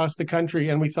 screenings across the country.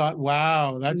 And we thought,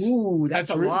 wow, that's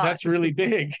a lot. That's really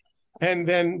big. And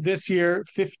then this year,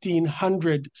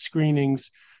 1,500 screenings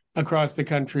across the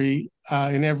country,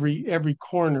 in every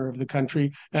corner of the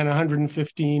country, and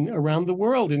 115 around the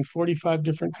world in 45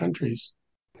 different countries.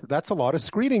 That's a lot of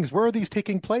screenings. Where are these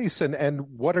taking place, and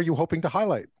what are you hoping to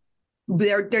highlight?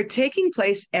 They're taking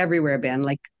place everywhere, Ben,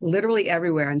 like literally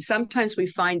everywhere. And sometimes we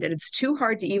find that it's too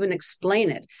hard to even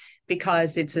explain it,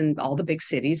 because it's in all the big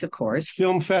cities, of course.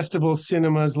 Film festivals,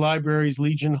 cinemas, libraries,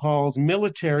 Legion halls,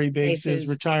 military bases,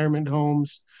 retirement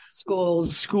homes,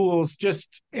 schools,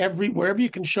 just wherever you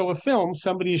can show a film,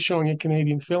 somebody is showing a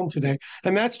Canadian film today.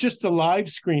 And that's just the live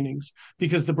screenings,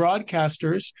 because the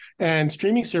broadcasters and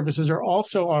streaming services are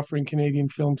also offering Canadian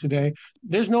film today.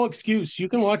 There's no excuse. You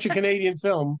can watch a Canadian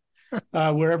film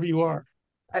wherever you are.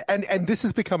 And this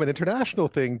has become an international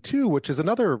thing too, which is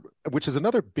another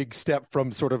big step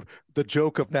from sort of the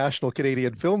joke of National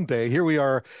Canadian Film Day. Here we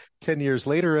are 10 years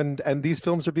later, and these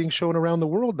films are being shown around the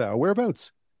world now.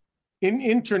 Whereabouts? In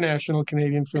International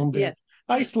Canadian Film Day. Yes.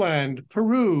 Iceland,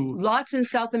 Peru. Lots in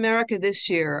South America this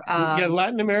year.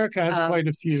 Latin America has quite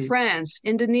a few. France,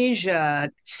 Indonesia,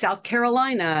 South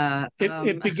Carolina.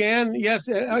 It began,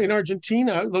 in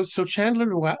Argentina. So Chandler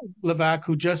Levac,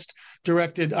 who just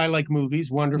directed I Like Movies,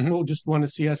 wonderful, just won a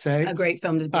CSA. A great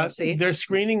film to go see. They're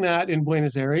screening that in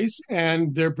Buenos Aires,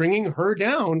 and they're bringing her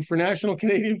down for National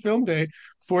Canadian Film Day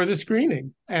for the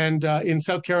screening. And in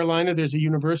South Carolina, there's a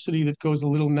university that goes a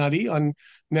little nutty on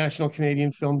National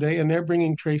Canadian Film Day, and they're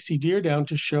bringing Tracy Deer down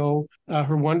to show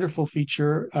her wonderful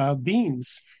feature,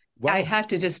 Beans. Wow. I have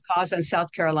to just pause on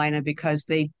South Carolina, because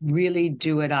they really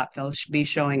do it up. They'll be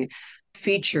showing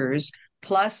features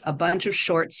plus a bunch of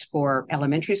shorts for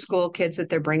elementary school kids that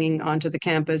they're bringing onto the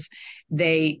campus.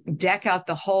 They deck out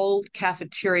the whole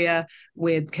cafeteria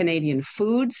with Canadian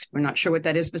foods. We're not sure what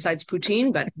that is besides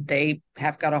poutine, but they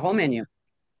have got a whole menu.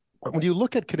 When you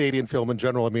look at Canadian film in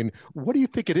general, I mean, what do you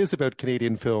think it is about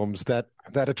Canadian films that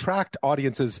attract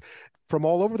audiences from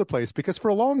all over the place? Because for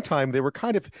a long time, they were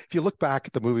kind of, if you look back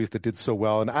at the movies that did so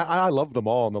well, and I love them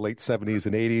all in the late 70s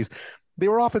and 80s, they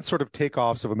were often sort of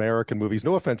takeoffs of American movies.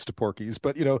 No offense to Porky's,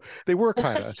 but they were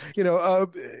kind of,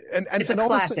 and it's a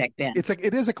classic. Ben.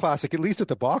 It is a classic. At least at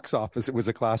the box office, it was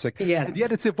a classic. Yeah. And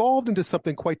yet it's evolved into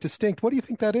something quite distinct. What do you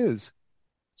think that is?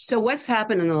 So what's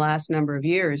happened in the last number of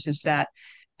years is that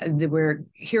we're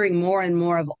hearing more and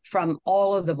more from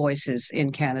all of the voices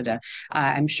in Canada.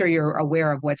 I'm sure you're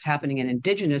aware of what's happening in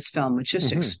Indigenous film, which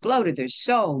just exploded. There's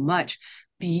so much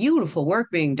beautiful work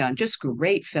being done, just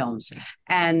great films.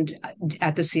 And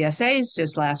at the CSAs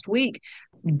just last week,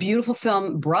 beautiful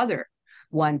film Brother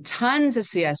won tons of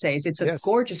CSAs. It's a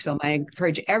gorgeous film. I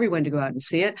encourage everyone to go out and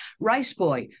see it. Rice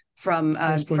Boy from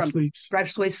Rice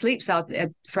Boy Sleeps out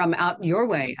from out your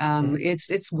way.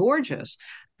 It's gorgeous.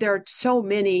 There are so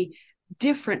many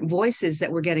different voices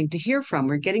that we're getting to hear from.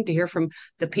 We're getting to hear from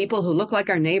the people who look like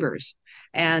our neighbors.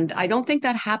 And I don't think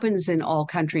that happens in all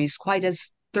countries quite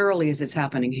as thoroughly as it's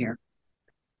happening here.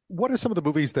 What are some of the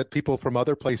movies that people from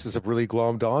other places have really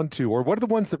glommed onto, or what are the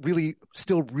ones that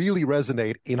still really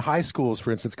resonate in high schools,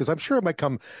 for instance? Because I'm sure it might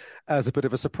come as a bit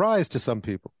of a surprise to some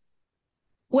people.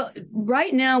 Well,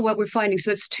 right now, what we're finding,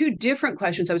 so it's two different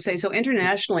questions, I would say. So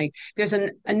internationally, there's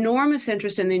an enormous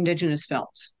interest in the Indigenous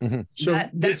films. So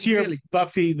this year, really...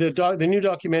 Buffy, the new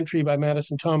documentary by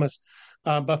Madison Thomas,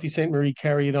 Buffy St. Marie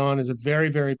Carry It On, is a very,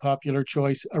 very popular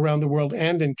choice around the world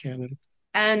and in Canada.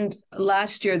 And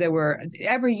last year,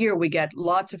 every year we get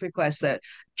lots of requests that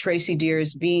Tracy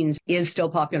Deer's Beans is still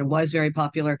popular, was very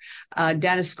popular.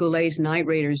 Dennis Goulet's Night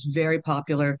Raiders, very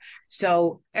popular.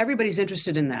 So everybody's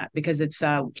interested in that because it's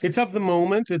of the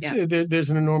moment. There's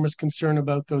an enormous concern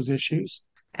about those issues.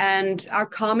 And our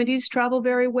comedies travel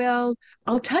very well.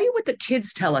 I'll tell you what the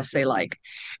kids tell us they like.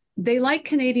 They like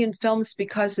Canadian films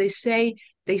because they say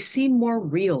they seem more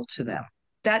real to them.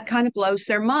 That kind of blows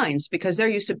their minds because they're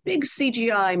used to big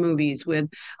CGI movies with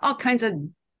all kinds of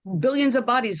billions of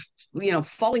bodies,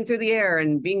 falling through the air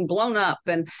and being blown up.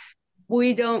 And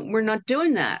we're not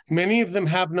doing that. Many of them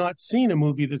have not seen a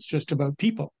movie that's just about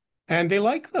people, and they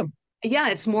like them. Yeah,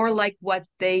 it's more like what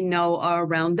they know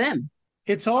around them.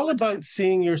 It's all about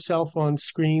seeing yourself on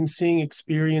screen, seeing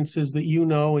experiences that you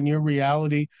know and your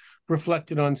reality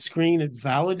reflected on screen. It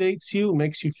validates you,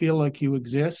 makes you feel like you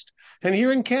exist. And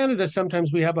here in Canada,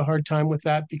 sometimes we have a hard time with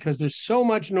that because there's so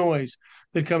much noise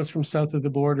that comes from south of the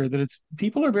border that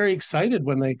people are very excited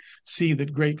when they see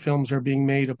that great films are being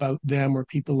made about them or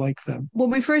people like them. When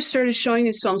we first started showing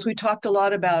these films, we talked a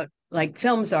lot about like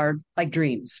films are like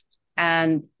dreams.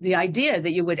 And the idea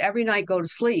that you would every night go to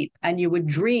sleep and you would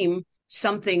dream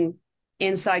something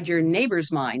inside your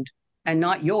neighbor's mind and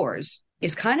not yours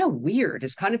is kind of weird.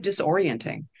 It's kind of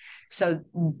disorienting. So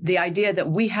the idea that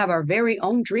we have our very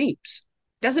own dreams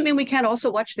doesn't mean we can't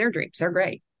also watch their dreams. They're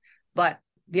great. But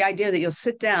the idea that you'll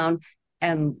sit down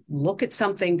and look at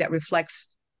something that reflects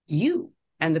you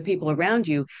and the people around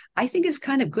you, I think is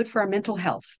kind of good for our mental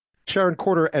health. Sharon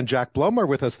Corder and Jack Blum are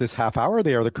with us this half hour.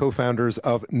 They are the co-founders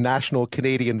of National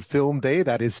Canadian Film Day.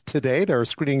 That is today. There are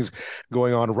screenings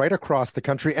going on right across the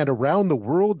country and around the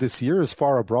world this year, as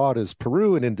far abroad as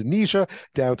Peru and Indonesia,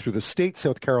 down through the States.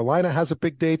 South Carolina has a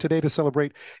big day today to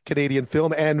celebrate Canadian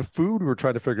film and food. We were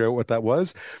trying to figure out what that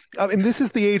was. And this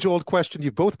is the age-old question.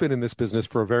 You've both been in this business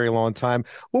for a very long time.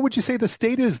 What would you say the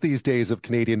state is these days of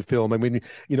Canadian film? I mean,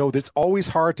 it's always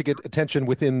hard to get attention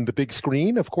within the big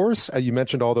screen, of course. You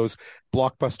mentioned all those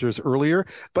blockbusters earlier,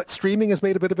 but streaming has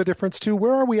made a bit of a difference too.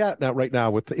 Where are we at now, right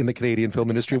now, in the Canadian film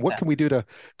industry? What can we do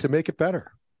to make it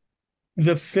better?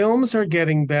 The films are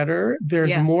getting better.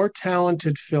 There's more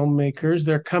talented filmmakers.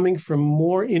 They're coming from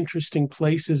more interesting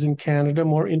places in Canada,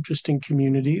 more interesting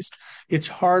communities. It's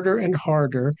harder and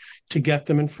harder to get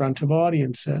them in front of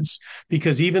audiences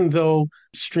because even though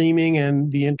streaming and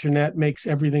the internet makes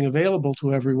everything available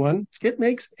to everyone, it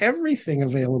makes everything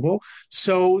available.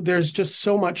 So there's just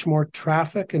so much more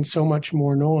traffic and so much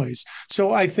more noise.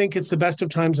 So I think it's the best of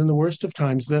times and the worst of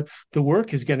times. The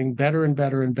work is getting better and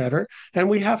better and better. And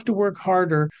we have to work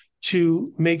harder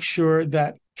to make sure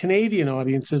that Canadian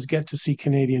audiences get to see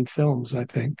Canadian films, I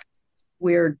think.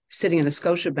 We're sitting in a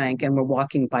Scotiabank and we're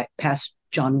walking past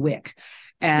John Wick.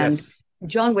 And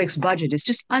John Wick's budget is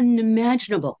just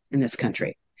unimaginable in this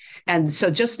country. And so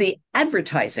just the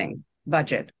advertising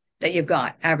budget that you've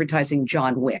got, advertising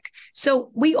John Wick.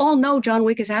 So we all know John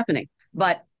Wick is happening.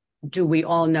 But do we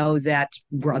all know that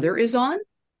Brother is on?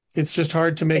 It's just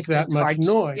hard to make that much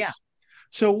noise. Yeah.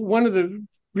 So one of the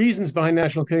reasons behind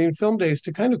National Canadian Film Day is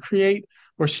to kind of create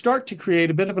or start to create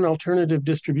a bit of an alternative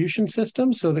distribution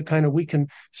system so that kind of we can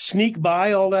sneak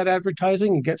by all that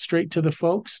advertising and get straight to the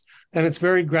folks. And it's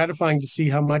very gratifying to see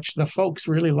how much the folks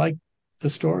really like the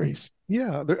stories.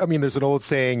 Yeah, there's an old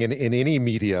saying in any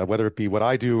media, whether it be what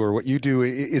I do or what you do,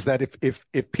 is that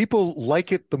if people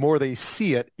like it, the more they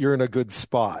see it, you're in a good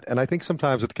spot. And I think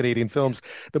sometimes with Canadian films,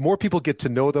 the more people get to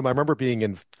know them. I remember being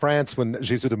in France when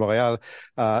Jésus de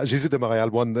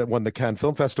Montréal won the Cannes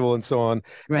Film Festival and so on,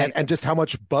 right. and just how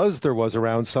much buzz there was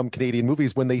around some Canadian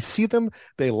movies. When they see them,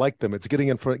 they like them. It's getting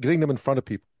them in front of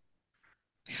people.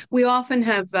 We often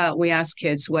have, we ask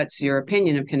kids, what's your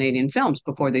opinion of Canadian films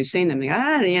before they've seen them? They go,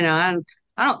 I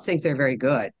don't think they're very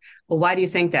good. Well, why do you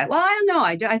think that? Well, I don't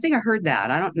know. I think I heard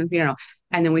that. I don't,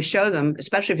 and then we show them,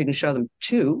 especially if you can show them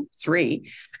 2,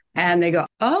 3, and they go,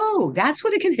 oh, that's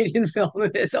what a Canadian film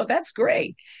is. Oh, that's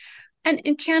great. And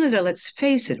in Canada, let's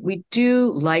face it, we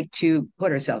do like to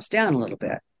put ourselves down a little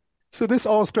bit. So this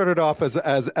all started off as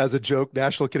a joke,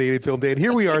 National Canadian Film Day. And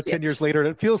here we are 10 years later, and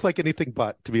it feels like anything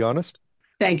but, to be honest.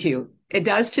 Thank you. It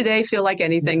does today feel like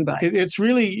anything but. It's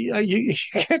really, you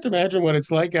can't imagine what it's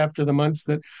like after the months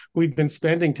that we've been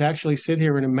spending to actually sit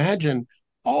here and imagine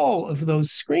all of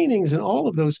those screenings and all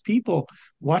of those people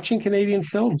watching Canadian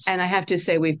films. And I have to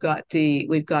say, we've got the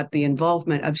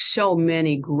involvement of so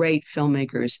many great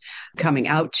filmmakers coming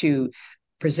out to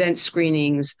present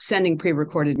screenings, sending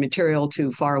pre-recorded material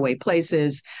to faraway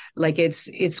places. Like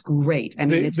it's great. I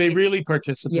mean, they really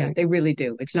participate. Yeah, they really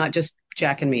do. It's not just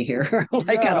Jack and me here,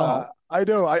 at all. I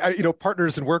know. I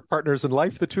partners and work partners in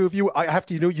life, the two of you. I have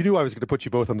to, you knew I was going to put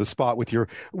you both on the spot with your.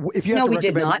 If you had to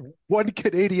recommend one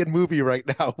Canadian movie right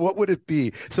now, what would it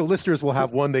be? So listeners will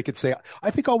have one they could say,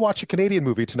 I think I'll watch a Canadian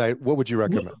movie tonight. What would you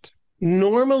recommend?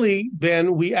 Normally,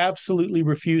 Ben, we absolutely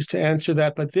refuse to answer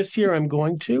that, but this year I'm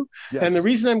going to. Yes. And the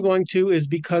reason I'm going to is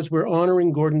because we're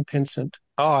honoring Gordon Pinsent.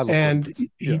 Oh, I love and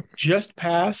he just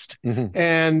passed,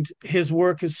 and his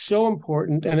work is so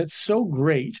important and it's so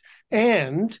great.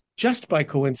 And just by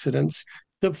coincidence,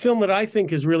 the film that I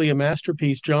think is really a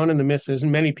masterpiece, John and the Missus,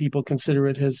 and many people consider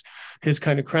it his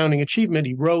kind of crowning achievement.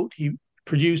 He wrote, he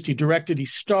produced, he directed, he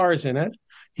stars in it.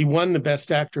 He won the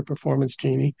Best Actor performance,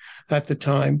 Jeannie, at the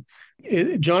time.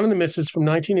 John and the Missus from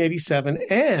 1987.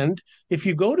 And if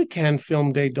you go to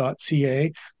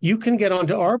CanFilmDay.ca, you can get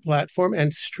onto our platform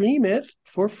and stream it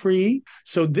for free.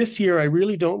 So this year, I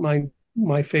really don't mind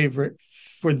my favorite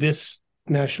for this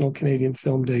National Canadian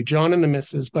Film Day, John and the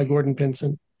Missus by Gordon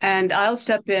Pinson. And I'll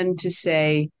step in to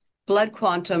say Blood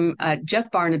Quantum,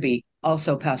 Jeff Barnaby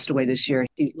also passed away this year.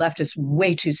 He left us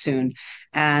way too soon.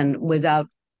 And without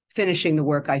finishing the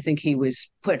work I think he was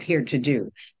put here to do.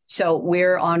 So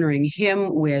we're honoring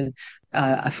him with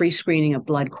a free screening of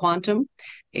Blood Quantum.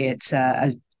 It's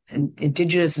an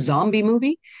Indigenous zombie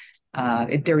movie.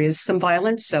 There is some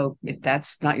violence, so if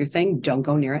that's not your thing, don't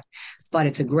go near it. But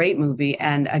it's a great movie.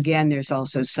 And again, there's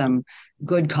also some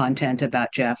good content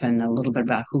about Jeff and a little bit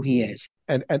about who he is.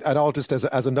 And I'll just, as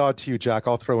a nod to you, Jack,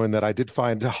 I'll throw in that I did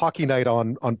find Hockey Night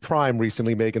on Prime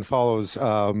recently. Megan Follows,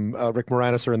 Rick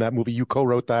Moranis are in that movie. You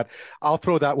co-wrote that. I'll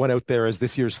throw that one out there as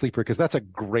this year's sleeper because that's a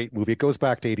great movie. It goes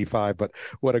back to 85, but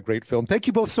what a great film. Thank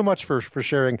you both so much for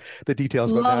sharing the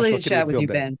details. Lovely to chat with you,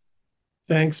 Ben.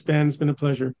 Thanks, Ben. It's been a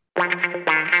pleasure.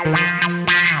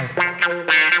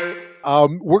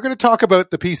 We're going to talk about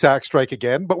the PSAC strike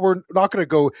again, but we're not going to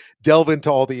go delve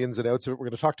into all the ins and outs of it. We're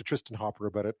going to talk to Tristin Hopper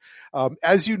about it.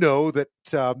 As you know, that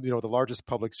the largest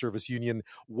public service union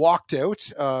walked out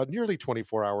nearly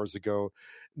 24 hours ago.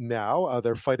 Now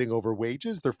they're fighting over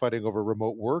wages, they're fighting over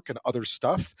remote work and other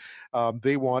stuff.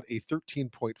 They want a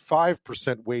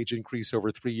 13.5% wage increase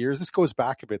over 3 years. This goes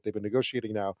back a bit. They've been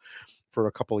negotiating now for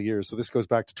a couple of years. So this goes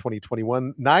back to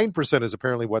 2021. 9% is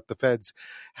apparently what the feds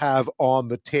have on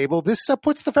the table. This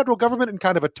puts the federal government in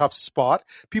kind of a tough spot.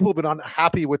 People have been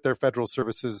unhappy with their federal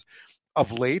services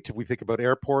of late. We think about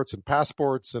airports and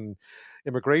passports and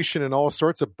immigration and all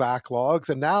sorts of backlogs.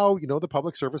 And now, the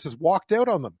public service has walked out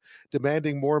on them,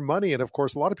 demanding more money. And of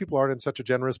course, a lot of people aren't in such a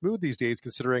generous mood these days,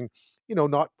 considering,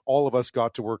 not all of us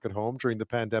got to work at home during the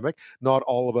pandemic. Not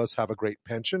all of us have a great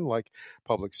pension like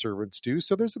public servants do.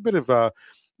 So there's a bit of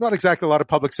not exactly a lot of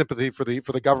public sympathy for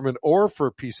the government or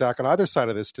for PSAC on either side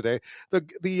of this today.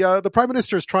 The Prime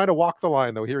Minister is trying to walk the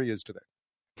line, though. Here he is today.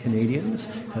 Canadians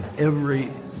have every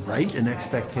right and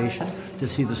expectation to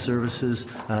see the services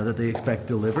that they expect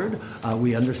delivered.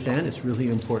 We understand it's really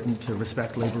important to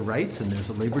respect labor rights, and there's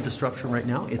a labor disruption right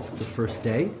now. It's the first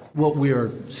day. What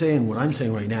I'm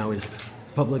saying right now is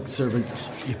public servant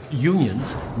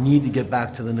unions need to get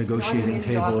back to the negotiating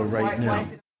table right now.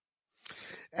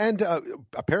 And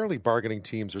apparently bargaining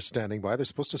teams are standing by. They're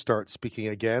supposed to start speaking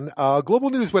again. Global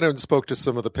News went out and spoke to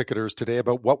some of the picketers today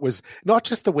about what was not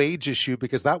just the wage issue,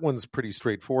 because that one's pretty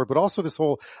straightforward, but also this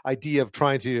whole idea of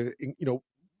trying to,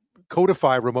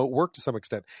 codify remote work to some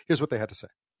extent. Here's what they had to say.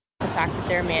 The fact that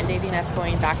they're mandating us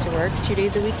going back to work 2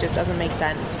 days a week just doesn't make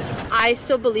sense. I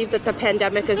still believe that the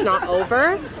pandemic is not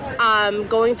over.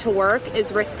 Going to work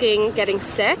is risking getting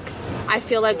sick. I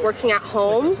feel like working at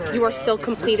home, you are still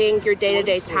completing your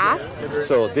day-to-day tasks.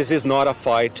 So this is not a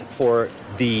fight for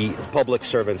the public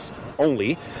servants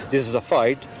only. This is a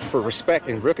fight for respect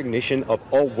and recognition of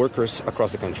all workers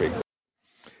across the country.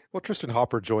 Well, Tristin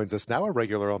Hopper joins us now, a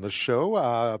regular on the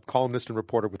show, columnist and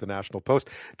reporter with the National Post.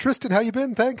 Tristin, how you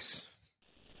been? Thanks.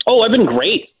 Oh, I've been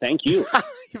great. Thank you.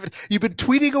 You've been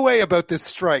tweeting away about this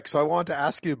strike, so I want to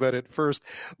ask you about it first.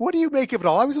 What do you make of it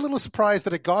all? I was a little surprised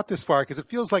that it got this far because it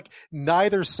feels like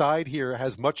neither side here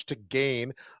has much to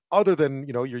gain other than,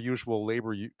 your usual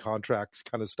labor contracts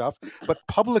kind of stuff. But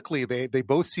publicly, they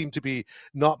both seem to be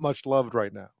not much loved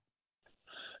right now.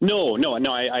 No.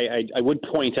 I would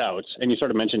point out, and you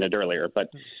sort of mentioned it earlier, but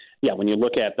yeah, when you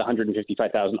look at the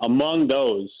 155,000, among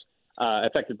those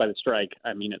affected by the strike,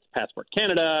 I mean, it's Passport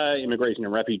Canada, Immigration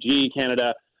and Refugee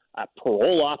Canada,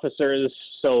 parole officers.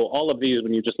 So all of these,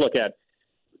 when you just look at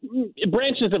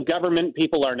branches of government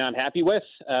people are not happy with,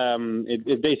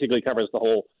 it basically covers the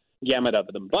whole gamut of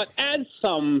them. But as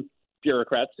some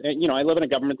bureaucrats, and I live in a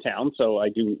government town, so I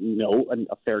do know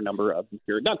a fair number of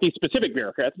not these specific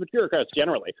bureaucrats, but bureaucrats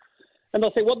generally. And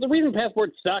they'll say, well, the reason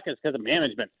passports suck is because of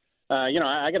management.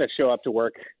 I got to show up to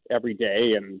work every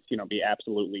day and, be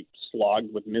absolutely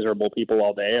slogged with miserable people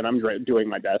all day, and I'm doing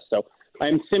my best. So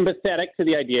I'm sympathetic to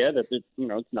the idea that,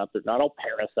 they're not all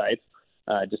parasites,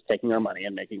 just taking our money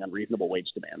and making unreasonable wage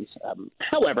demands.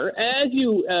 However, as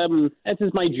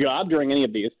is my job during any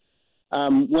of these,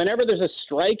 whenever there's a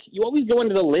strike, you always go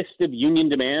into the list of union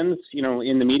demands,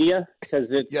 in the media, because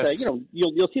it's, yes.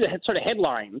 You'll see the sort of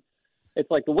headline.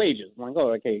 It's like the wages. I'm like,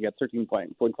 oh, okay, you got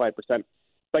 13.5%.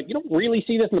 But you don't really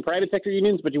see this in the private sector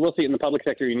unions, but you will see it in the public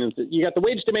sector unions. You got the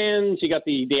wage demands, you got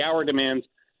the hour demands,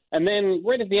 and then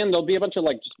right at the end, there'll be a bunch of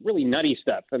just really nutty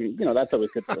stuff. And, that's always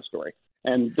good for the story.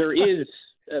 And there is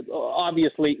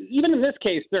obviously, even in this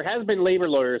case, there has been labor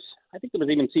lawyers. I think there was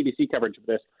even CBC coverage of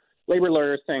this. Labor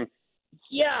lawyers saying,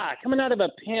 yeah, coming out of a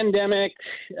pandemic,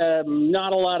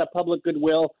 not a lot of public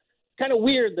goodwill. Kind of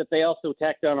weird that they also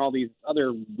tacked on all these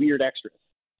other weird extras.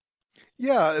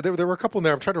 Yeah, there were a couple in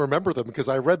there. I'm trying to remember them because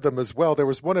I read them as well. There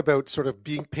was one about sort of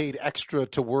being paid extra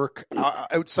to work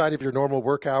outside of your normal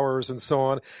work hours and so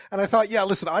on. And I thought, yeah,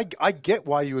 listen, I get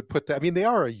why you would put that. I mean, they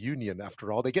are a union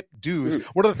after all. They get dues. Mm-hmm.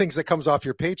 One of the things that comes off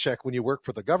your paycheck when you work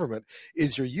for the government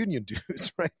is your union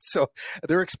dues, right? So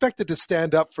they're expected to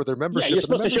stand up for their membership. Yeah, you're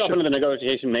supposed to show up into the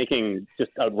negotiation making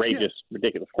just outrageous,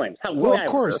 ridiculous claims. Well, of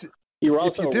course. You were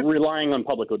also relying on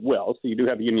public goodwill, so you do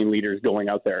have union leaders going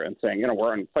out there and saying,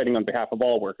 we're fighting on behalf of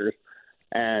all workers.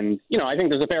 And, I think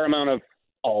there's a fair amount of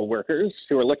all workers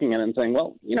who are looking at it and saying,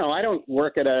 well, I don't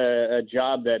work at a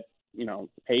job that,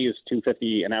 pays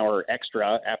 $2.50 an hour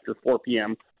extra after 4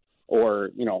 p.m. or,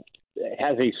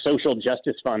 has a social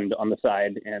justice fund on the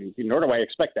side, and nor do I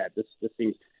expect that. This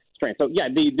seems strange. So, yeah,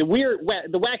 the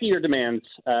wackier demands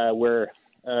were,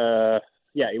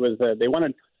 it was they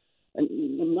wanted a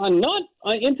not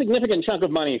insignificant chunk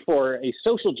of money for a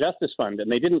social justice fund,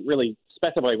 and they didn't really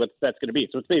specify what that's going to be.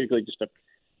 So it's basically just a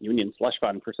union slush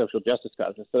fund for social justice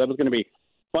causes. So that was going to be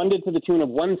funded to the tune of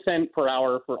 1 cent per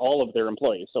hour for all of their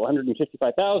employees. So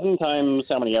 155,000 times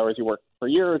how many hours you work per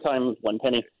year times 1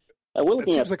 penny. We're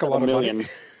looking at like a lot of money.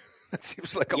 That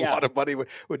seems like a lot of money when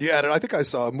you add it. I think I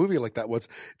saw a movie like that once.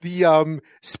 The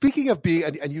speaking of being,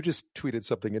 and you just tweeted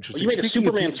something interesting. Well, you made a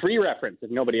Superman 3 reference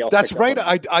if nobody else. That's right.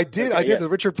 I did. I did the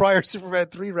Richard Pryor Superman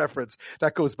 3 reference.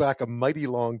 That goes back a mighty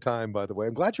long time, by the way.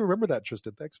 I'm glad you remember that,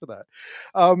 Tristin. Thanks for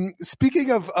that.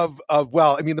 Speaking of,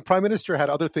 well, I mean, the Prime Minister had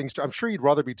other things. I'm sure he'd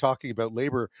rather be talking about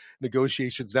labor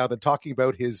negotiations now than talking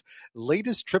about his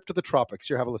latest trip to the tropics.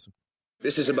 Here, have a listen.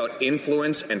 This is about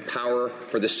influence and power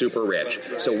for the super rich.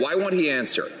 So why won't he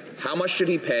answer? How much should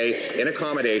he pay in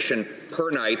accommodation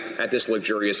per night at this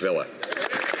luxurious villa?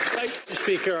 Mr.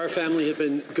 Speaker, our family have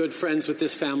been good friends with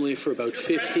this family for about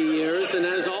 50 years, and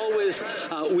as always,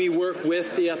 we work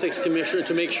with the Ethics Commissioner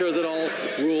to make sure that all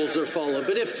rules are followed.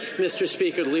 But if Mr.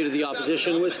 Speaker, the Leader of the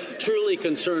Opposition, was truly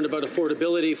concerned about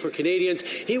affordability for Canadians,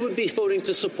 he would be voting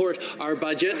to support our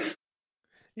budget.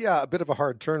 Yeah, a bit of a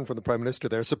hard turn from the Prime Minister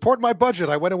there. Support my budget.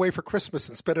 I went away for Christmas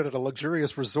and spent it at a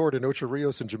luxurious resort in Ocho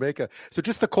Rios in Jamaica. So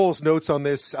just the Coles notes on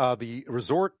this. The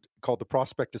resort called the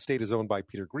Prospect Estate is owned by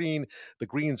Peter Green. The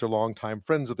Greens are longtime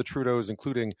friends of the Trudeaus,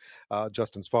 including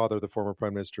Justin's father, the former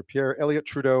Prime Minister Pierre Elliott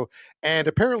Trudeau. And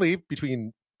apparently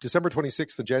between December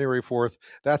 26th and January 4th,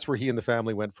 that's where he and the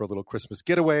family went for a little Christmas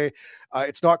getaway.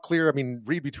 It's not clear. I mean,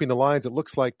 read between the lines. It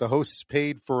looks like the hosts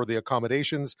paid for the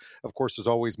accommodations. Of course, there's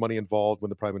always money involved when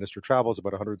the Prime Minister travels,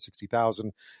 about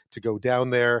 $160,000 to go down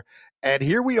there. And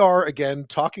here we are again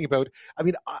talking about, I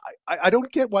mean, I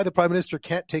don't get why the Prime Minister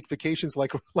can't take vacations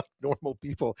like normal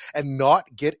people and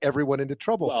not get everyone into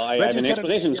trouble. Well, I have an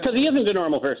explanation. It's because he isn't a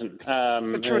normal person.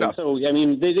 True enough. So, I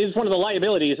mean, it is one of the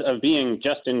liabilities of being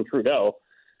Justin Trudeau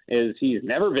is he's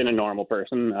never been a normal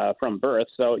person from birth.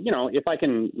 So, if I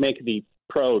can make the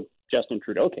pro-Justin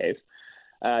Trudeau case,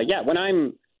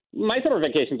 when my summer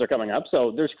vacations are coming up,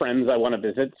 so there's friends I want to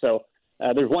visit. So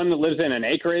there's one that lives in an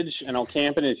acreage, and I'll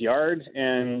camp in his yard.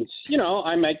 And,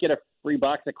 I might get a free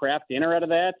box of craft dinner out of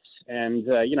that. And,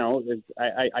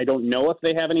 I don't know if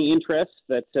they have any interest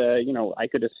that, I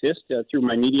could assist through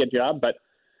my media job. But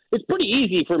it's pretty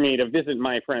easy for me to visit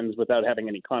my friends without having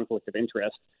any conflict of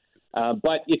interest.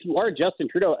 But if you are Justin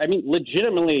Trudeau, I mean,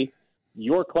 legitimately,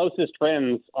 your closest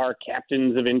friends are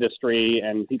captains of industry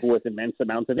and people with immense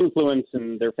amounts of influence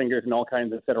and their fingers in all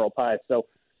kinds of federal pies. So,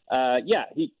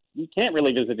 he can't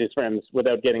really visit his friends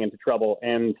without getting into trouble.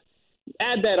 And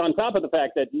add that on top of the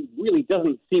fact that he really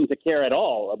doesn't seem to care at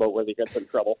all about whether he gets in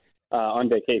trouble on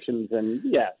vacations. And,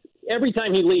 every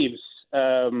time he leaves,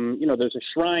 there's a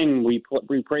shrine we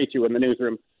pray to in the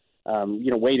newsroom.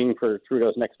 Waiting for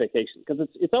Trudeau's next vacation, because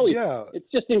it's always it's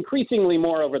just increasingly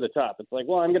more over the top. It's like,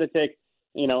 well, I'm going to take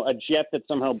a jet that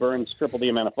somehow burns triple the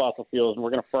amount of fossil fuels, and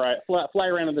we're going to fly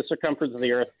around in the circumference of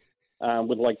the earth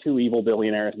with like 2 evil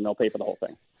billionaires, and they'll pay for the whole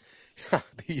thing.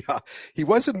 He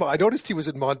was in. I noticed he was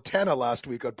in Montana last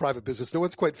week on private business. No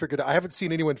one's quite figured out. I haven't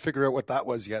seen anyone figure out what that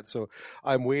was yet, so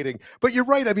I'm waiting. But you're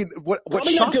right. I mean, what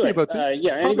shocked me about this?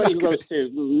 Anybody who goes to a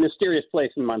mysterious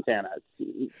place in Montana,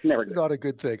 it's never good. Not a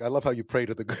good thing. I love how you pray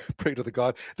to the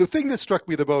God. The thing that struck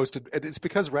me the most, and it's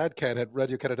because Radio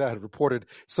Canada had reported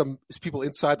some people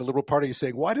inside the Liberal Party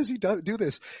saying, "Why does he do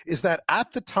this?" Is that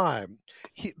at the time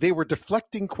they were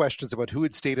deflecting questions about who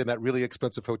had stayed in that really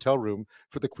expensive hotel room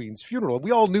for the Queen's funeral. And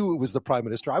we all knew it was the Prime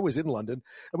Minister. I was in London.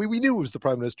 I mean, we knew it was the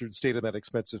Prime Minister who stayed in that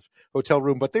expensive hotel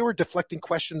room, but they were deflecting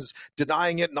questions,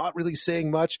 denying it, not really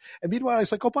saying much. And meanwhile,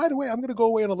 it's like, oh, by the way, I'm going to go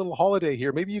away on a little holiday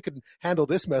here. Maybe you can handle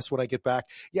this mess when I get back.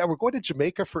 Yeah, we're going to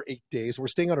Jamaica for 8 days. We're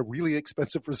staying on a really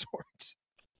expensive resort.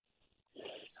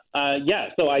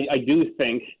 So I do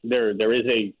think there is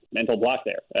a mental block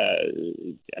there.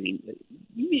 I mean,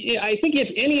 I think if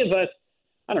any of us,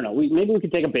 I don't know, maybe we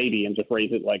could take a baby and just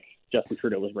raise it like Justin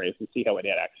Trudeau was raised and see how it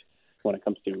acts when it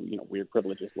comes to, weird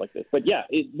privileges like this. But yeah,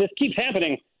 this keeps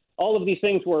happening. All of these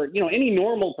things where, any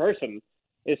normal person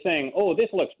is saying, oh, this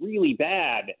looks really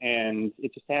bad, and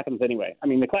it just happens anyway. I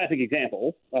mean, the classic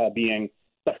example being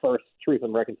the first Truth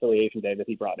and Reconciliation Day that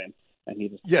he brought in, and he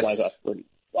just flies us for an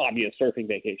obvious surfing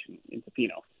vacation in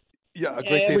Tofino. Yeah, a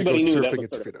great day to go surfing in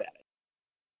Tofino.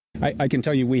 I can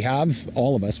tell you we have,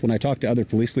 all of us, when I talk to other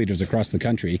police leaders across the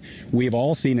country, we've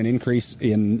all seen an increase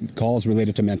in calls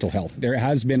related to mental health. There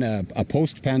has been a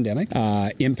post-pandemic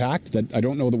impact that I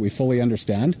don't know that we fully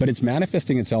understand, but it's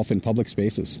manifesting itself in public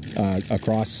spaces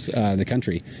across the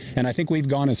country. And I think we've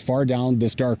gone as far down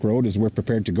this dark road as we're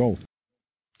prepared to go.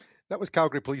 That was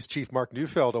Calgary Police Chief Mark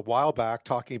Neufeld a while back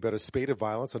talking about a spate of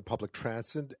violence on public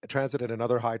transit and in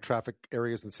other high-traffic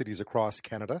areas and cities across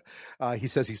Canada. He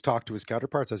says he's talked to his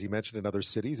counterparts, as he mentioned, in other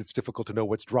cities. It's difficult to know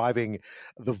what's driving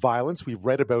the violence. We've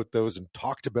read about those and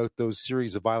talked about those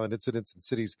series of violent incidents in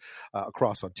cities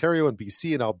across Ontario and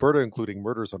BC and Alberta, including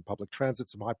murders on public transit,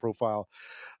 some high-profile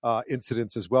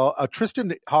incidents as well.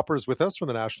 Tristin Hopper is with us from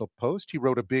the National Post. He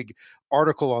wrote a big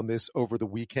article on this over the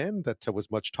weekend that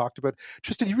was much talked about.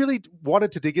 Tristin, you really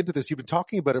wanted to dig into this. You've been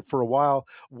talking about it for a while.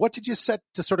 What did you set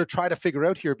to sort of try to figure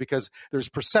out here? Because there's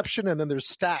perception and then there's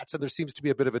stats, and there seems to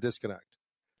be a bit of a disconnect.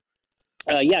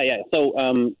 Yeah.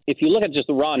 So if you look at just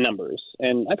the raw numbers,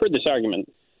 and I've heard this argument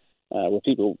where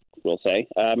people will say,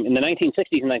 in the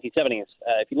 1960s and 1970s,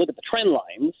 if you look at the trend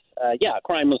lines,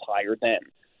 crime was higher then.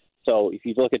 So if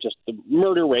you look at just the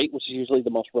murder rate, which is usually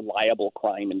the most reliable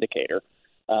crime indicator,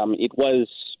 it was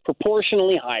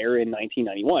proportionally higher in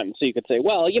 1991. So you could say,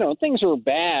 well, things are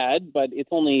bad, but it's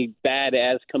only bad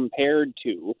as compared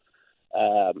to,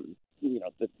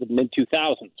 the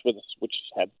mid-2000s, which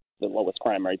had the lowest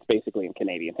crime rates basically in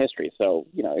Canadian history. So,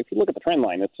 if you look at the trend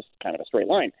line, it's just kind of a straight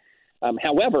line.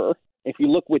 However, if you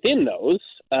look within those,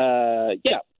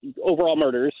 overall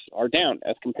murders are down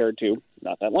as compared to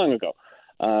not that long ago.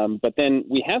 But then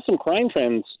we have some crime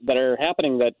trends that are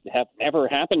happening that have never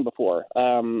happened before.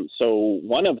 So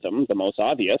one of them, the most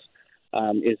obvious,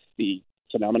 is the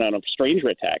phenomenon of stranger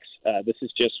attacks. This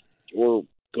is just you're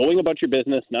going about your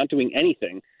business, not doing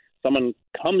anything. Someone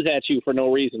comes at you for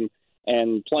no reason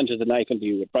and plunges a knife into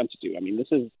you in front of you. I mean,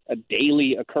 this is a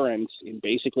daily occurrence in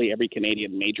basically every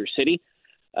Canadian major city.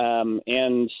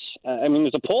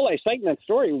 There's a poll I cite in that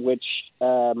story, which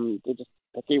they just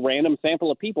took a random sample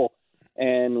of people.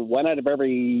 And one out of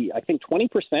every, I think 20%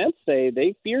 say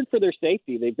they feared for their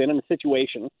safety. They've been in a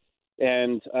situation.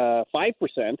 And 5%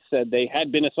 said they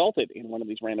had been assaulted in one of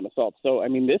these random assaults. So,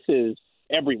 this is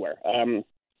everywhere.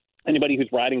 Anybody who's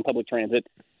riding public transit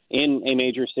in a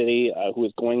major city who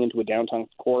is going into a downtown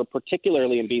core,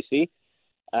 particularly in BC.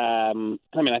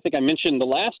 I think I mentioned the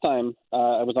last time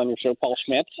I was on your show, Paul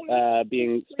Schmidt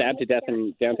being stabbed to death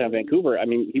in downtown Vancouver.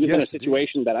 He was in a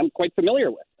situation that I'm quite familiar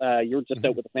with. You're just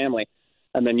out with a family,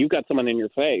 and then you've got someone in your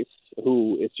face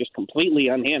who is just completely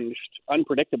unhinged,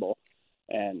 unpredictable,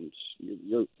 and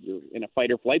you're in a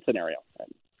fight or flight scenario. And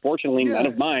fortunately, none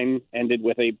of mine ended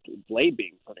with a blade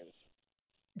being produced.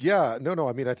 Yeah, no.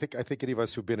 I think any of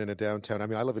us who've been in a downtown.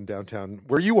 I live in downtown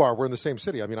where you are. We're in the same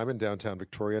city. I'm in downtown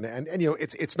Victoria, and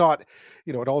it's not,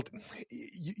 it all.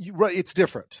 It's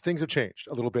different. Things have changed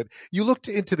a little bit. You looked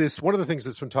into this. One of the things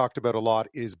that's been talked about a lot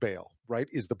is bail. Right?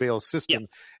 Is the bail system,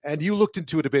 and you looked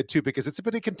into it a bit too because it's a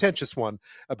bit of a contentious one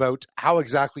about how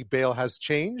exactly bail has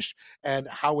changed and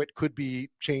how it could be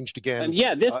changed again.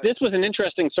 This was an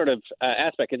interesting sort of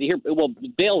aspect.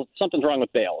 Bail. Something's wrong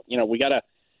with bail. We gotta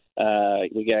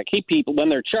keep people when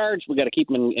they're charged. We got to keep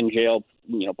them in jail,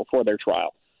 before their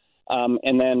trial.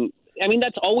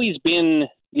 That's always been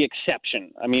the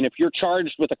exception. If you're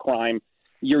charged with a crime,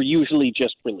 you're usually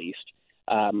just released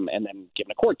and then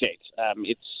given a court date.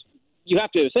 You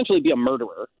have to essentially be a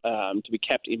murderer to be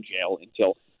kept in jail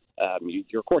until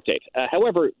your court date.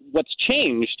 However, what's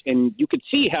changed, and you could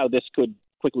see how this could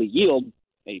quickly yield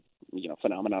a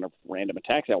phenomenon of random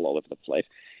attacks all over the place,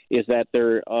 is that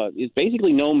there is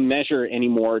basically no measure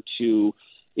anymore to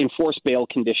enforce bail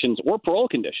conditions or parole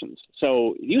conditions.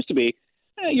 So it used to be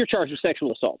you're charged with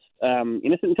sexual assault,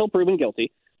 innocent until proven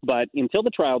guilty, but until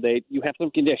the trial date, you have some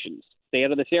conditions. Stay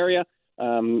out of this area,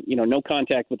 no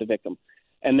contact with the victim.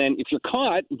 And then if you're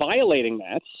caught violating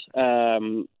that,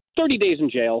 30 days in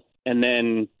jail, and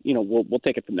then, we'll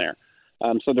take it from there.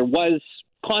 So there was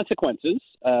consequences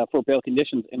for bail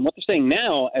conditions. And what they're saying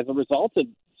now, as a result of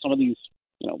some of these,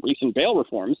 recent bail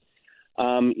reforms,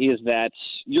 is that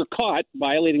you're caught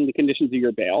violating the conditions of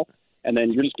your bail, and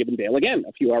then you're just given bail again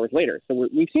a few hours later. So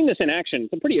we've seen this in action.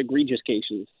 Some pretty egregious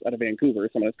cases out of Vancouver.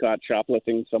 Someone is caught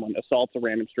shoplifting, someone assaults a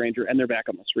random stranger, and they're back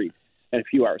on the street in a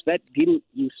few hours. That didn't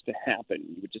used to happen.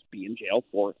 You would just be in jail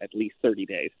for at least 30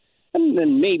 days. And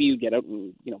then maybe you get out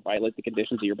and, violate the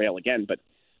conditions of your bail again.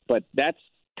 But that's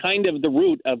kind of the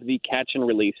root of the catch and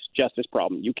release justice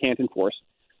problem. You can't enforce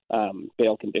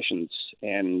bail conditions.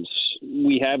 And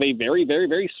we have a very, very,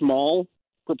 very small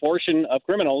proportion of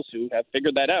criminals who have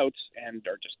figured that out and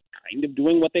are just kind of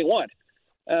doing what they want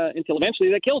until eventually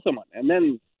they kill someone. And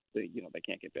then, they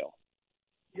can't get bail.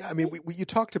 Yeah, I mean, you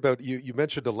talked about, you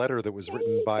mentioned a letter that was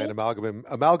written by an amalgam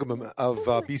of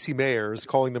BC mayors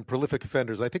calling them prolific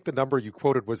offenders. I think the number you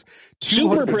quoted was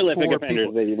 204 super prolific offenders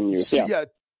people. They even use. Yeah.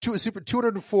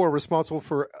 204 responsible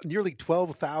for nearly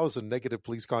 12,000 negative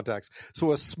police contacts.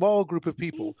 So a small group of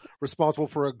people responsible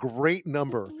for a great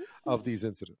number of these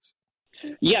incidents.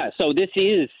 Yeah, so this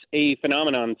is a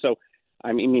phenomenon. So,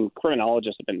 I mean,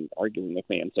 criminologists have been arguing with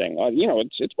me and saying,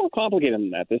 it's more complicated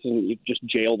than that. This isn't you just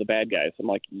jail the bad guys. I'm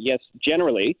like, yes,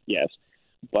 generally, yes,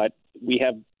 but we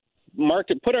have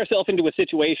put ourselves into a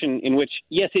situation in which,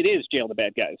 yes, it is jail the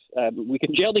bad guys. We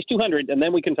can jail these 200, and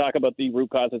then we can talk about the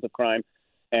root causes of crime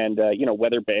and,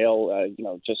 whether bail,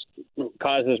 just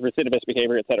causes recidivist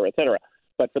behavior, et cetera, et cetera.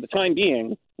 But for the time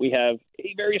being, we have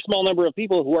a very small number of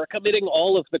people who are committing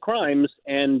all of the crimes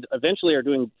and eventually are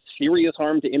doing serious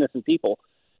harm to innocent people.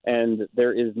 And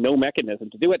there is no mechanism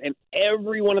to do it. And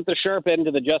everyone at the sharp end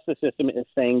of the justice system is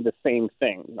saying the same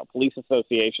thing. Police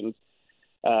associations,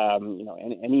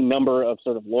 any number of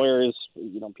sort of lawyers,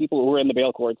 people who are in the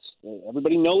bail courts,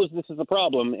 everybody knows this is a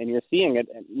problem, and you're seeing it.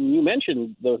 And you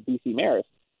mentioned those BC mayors.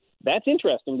 That's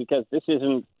interesting because this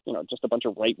isn't, just a bunch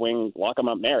of right-wing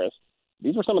lock-em-up mayors.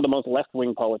 These were some of the most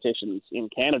left-wing politicians in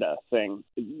Canada saying,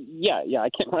 yeah, I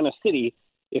can't run a city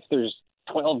if there's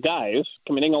 12 guys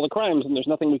committing all the crimes and there's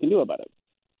nothing we can do about it.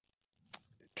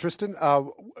 Tristin,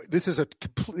 this is a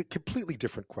completely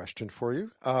different question for you.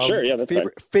 Sure, yeah, that's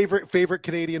favorite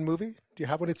Canadian movie? Do you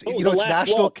have one? It's it's last,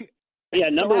 national.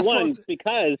 Number one,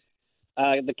 because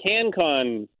the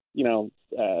CanCon,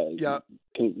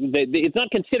 it's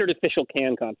not considered official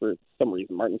CanCon for some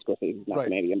reason. Martin Scorsese is not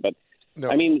Canadian, but no.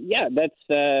 I mean, that's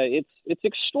it's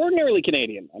extraordinarily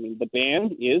Canadian. I mean, the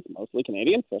band is mostly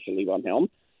Canadian, especially Von Helm.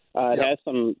 It has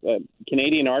some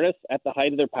Canadian artists at the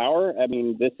height of their power. I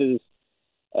mean, this is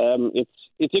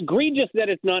it's egregious that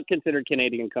it's not considered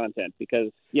Canadian content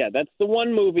because that's the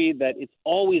one movie that it's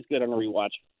always good on a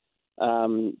rewatch.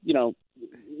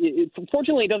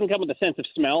 Fortunately, it doesn't come with a sense of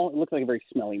smell. It looks like a very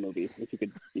smelly movie if you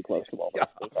could be close to all those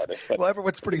artists. But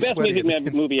everyone's pretty best sweaty.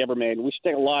 Music movie ever made. We should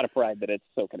take a lot of pride that it's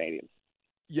so Canadian.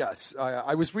 Yes,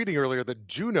 I was reading earlier that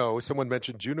Juurno, someone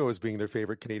mentioned Juurno as being their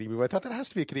favorite Canadian movie. I thought that has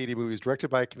to be a Canadian movie. It's directed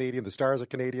by a Canadian. The stars are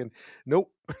Canadian. Nope.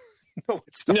 No,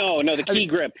 it's not. No, the key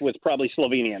grip was probably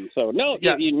Slovenian. So,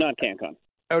 you're not CanCon.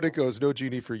 Out it goes. No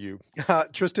genie for you.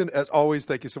 Tristin, as always,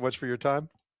 thank you so much for your time.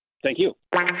 Thank you.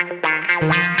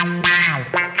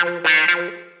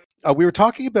 We were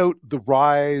talking about the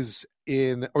rise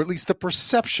in, or at least the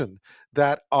perception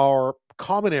that our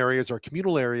common areas, our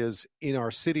communal areas in our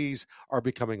cities are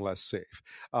becoming less safe.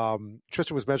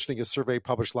 Tristin was mentioning a survey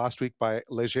published last week by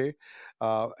Leger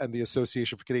and the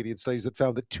Association for Canadian Studies that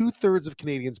found that 2/3 of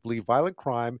Canadians believe violent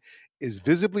crime is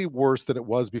visibly worse than it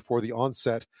was before the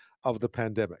onset of the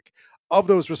pandemic. Of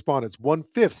those respondents,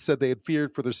 1/5 said they had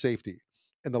feared for their safety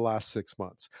in the last 6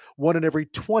 months. 1 in every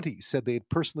 20 said they had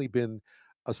personally been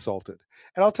assaulted.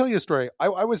 And I'll tell you a story.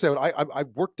 I was out. I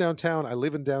work downtown. I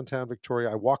live in downtown Victoria.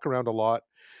 I walk around a lot.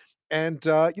 And,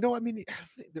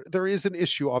 there is an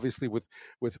issue, obviously, with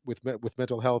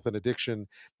mental health and addiction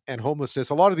and homelessness.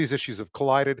 A lot of these issues have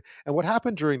collided. And what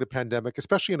happened during the pandemic,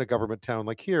 especially in a government town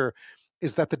like here,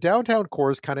 is that the downtown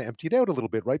cores kind of emptied out a little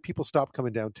bit, right? People stopped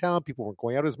coming downtown. People weren't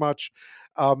going out as much.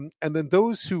 And then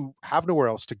those who have nowhere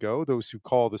else to go, those who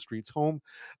call the streets home,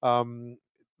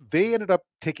 they ended up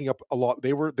taking up a lot.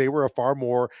 They were a far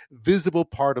more visible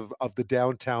part of the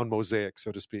downtown mosaic,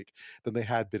 so to speak, than they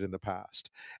had been in the past.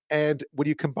 And when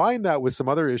you combine that with some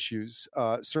other issues,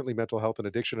 certainly mental health and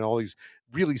addiction and all these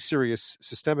really serious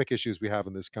systemic issues we have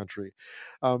in this country,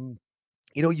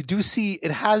 you do see it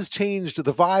has changed.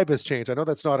 The vibe has changed. I know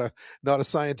that's not a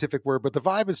scientific word, but the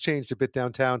vibe has changed a bit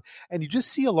downtown. And you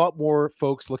just see a lot more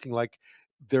folks looking like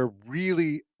they're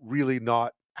really, really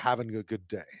not having a good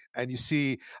day. And you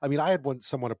see, I mean, I had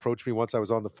someone approach me once. I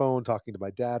was on the phone talking to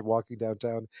my dad, walking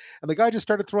downtown, and the guy just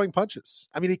started throwing punches.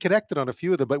 I mean, he connected on a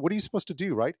few of them, but what are you supposed to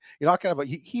do, right? You're not going to,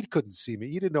 he couldn't see me.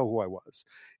 He didn't know who I was.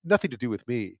 Nothing to do with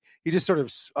me. He just sort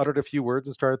of uttered a few words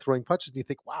and started throwing punches. And you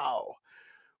think,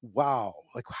 wow,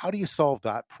 like, how do you solve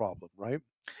that problem, right?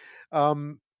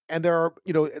 And there are,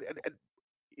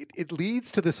 it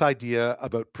leads to this idea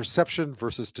about perception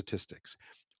versus statistics.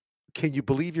 Can you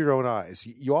believe your own eyes?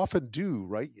 You often do,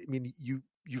 right? I mean,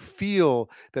 you feel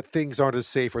that things aren't as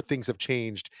safe or things have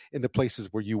changed in the places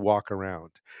where you walk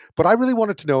around. But I really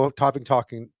wanted to know, talked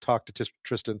to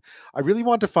Tristin, I really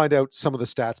wanted to find out some of the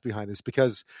stats behind this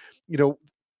because,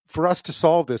 for us to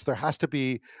solve this, there has to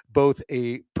be both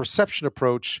a perception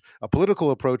approach, a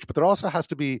political approach, but there also has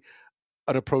to be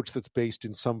an approach that's based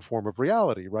in some form of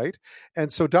reality, right?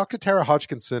 And so Dr. Tarah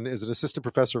Hodgkinson is an assistant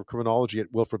professor of criminology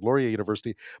at Wilfrid Laurier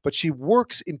University, but she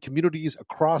works in communities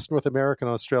across North America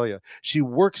and Australia. She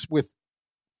works with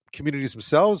communities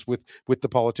themselves, with the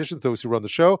politicians, those who run the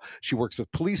show. She works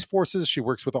with police forces. She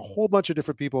works with a whole bunch of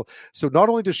different people. So not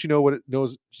only does she know what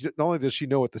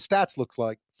the stats looks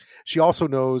like, she also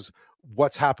knows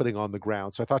what's happening on the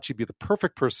ground. So I thought she'd be the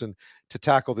perfect person to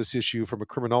tackle this issue from a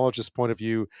criminologist's point of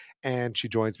view. And she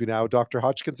joins me now. Dr.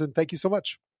 Hodgkinson, thank you so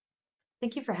much.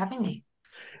 Thank you for having me.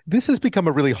 This has become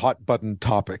a really hot button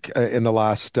topic in the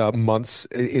last months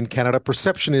in Canada.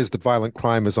 Perception is that violent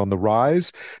crime is on the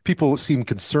rise. People seem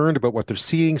concerned about what they're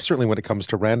seeing, certainly when it comes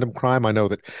to random crime. I know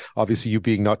that obviously you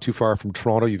being not too far from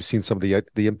Toronto, you've seen some of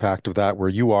the impact of that where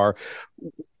you are.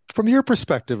 From your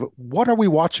perspective, what are we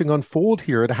watching unfold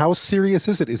here and how serious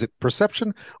is it? Is it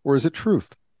perception or is it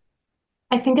truth?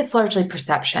 I think it's largely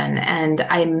perception, and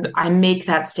I make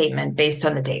that statement based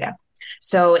on the data.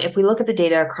 So if we look at the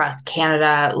data across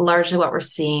Canada, largely what we're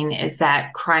seeing is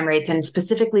that crime rates, and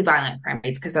specifically violent crime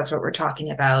rates, because that's what we're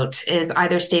talking about, is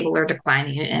either stable or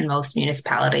declining in most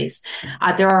municipalities.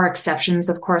 There are exceptions,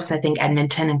 of course. I think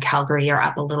Edmonton and Calgary are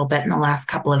up a little bit in the last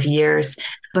couple of years.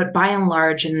 But by and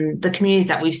large, in the communities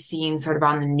that we've seen sort of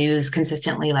on the news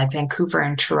consistently, like Vancouver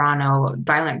and Toronto,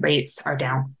 violent rates are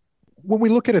down. When we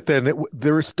look at it then,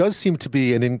 there does seem to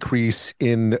be an increase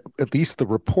in at least the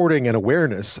reporting and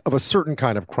awareness of a certain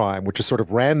kind of crime, which is sort of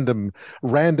random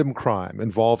crime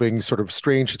involving sort of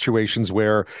strange situations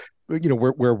where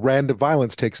random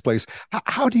violence takes place.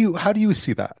 How do you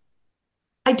see that?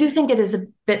 I do think it is a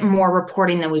bit more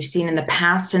reporting than we've seen in the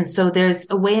past. And so there's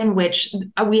a way in which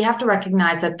we have to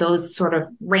recognize that those sort of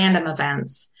random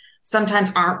events sometimes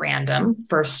aren't random,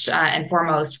 first and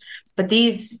foremost, but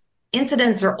these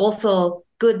incidents are also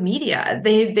good media.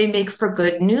 They make for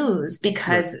good news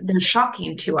because they're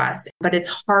shocking to us, but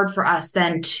it's hard for us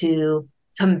then to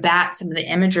combat some of the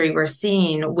imagery we're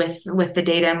seeing with the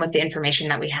data and with the information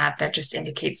that we have that just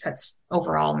indicates that's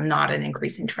overall not an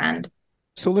increasing trend.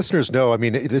 So listeners know, I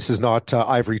mean, this is not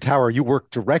ivory tower. You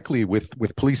work directly with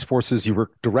police forces. You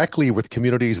work directly with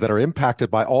communities that are impacted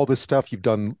by all this stuff. You've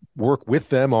done work with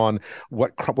them on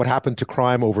what happened to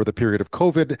crime over the period of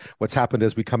COVID, what's happened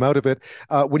as we come out of it.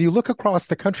 When you look across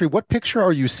the country, what picture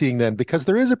are you seeing then? Because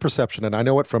there is a perception, and I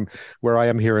know it from where I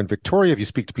am here in Victoria, if you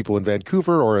speak to people in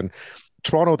Vancouver or in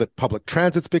Toronto, that public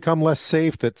transit's become less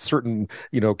safe, that certain,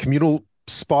 communal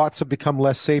spots have become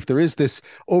less safe. There is this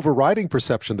overriding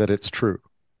perception that it's true.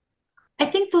 I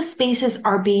think those spaces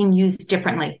are being used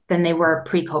differently than they were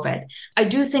pre-COVID. I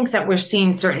do think that we're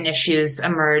seeing certain issues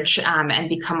emerge and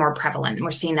become more prevalent.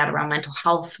 We're seeing that around mental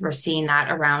health. We're seeing that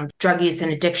around drug use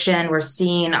and addiction. We're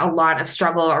seeing a lot of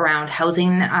struggle around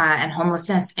housing and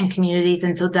homelessness in communities.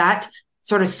 And so that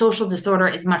sort of social disorder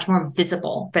is much more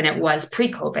visible than it was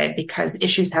pre-COVID because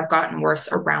issues have gotten worse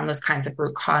around those kinds of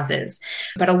root causes.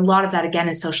 But a lot of that, again,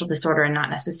 is social disorder and not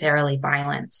necessarily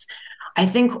violence. I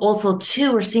think also,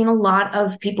 too, we're seeing a lot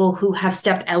of people who have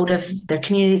stepped out of their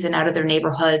communities and out of their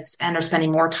neighborhoods and are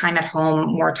spending more time at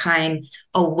home, more time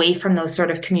away from those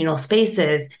sort of communal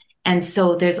spaces. And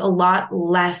so there's a lot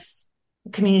less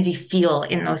community feel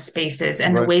in those spaces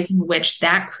and the ways in which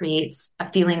that creates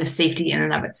a feeling of safety in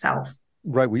and of itself.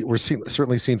 Right. We're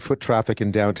certainly seeing foot traffic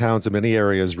in downtowns in many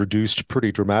areas reduced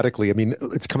pretty dramatically. I mean,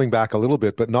 it's coming back a little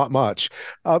bit, but not much.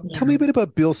 Tell me a bit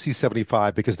about Bill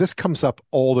C-75, because this comes up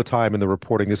all the time in the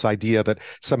reporting, this idea that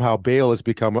somehow bail has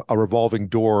become a revolving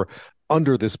door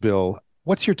under this bill.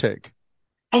 What's your take?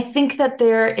 I think that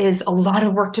there is a lot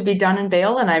of work to be done in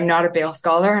bail, and I'm not a bail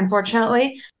scholar,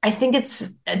 unfortunately. I think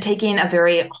it's taking a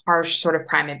very harsh sort of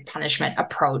crime and punishment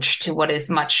approach to what is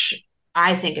much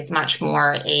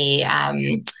more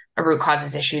a root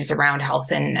causes issues around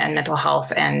health and mental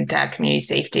health and community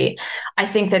safety. I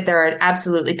think that there are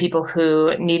absolutely people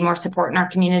who need more support in our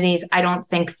communities. I don't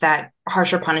think that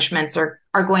harsher punishments are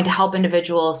going to help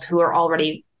individuals who are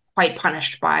already quite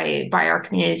punished by our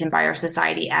communities and by our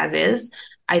society as is.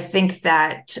 I think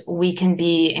that we can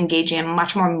be engaging in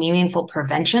much more meaningful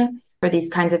prevention for these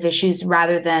kinds of issues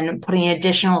rather than putting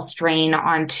additional strain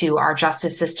onto our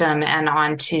justice system and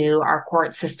onto our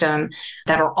court system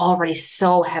that are already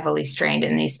so heavily strained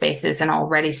in these spaces and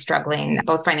already struggling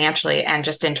both financially and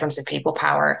just in terms of people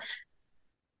power.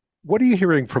 What are you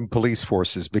hearing from police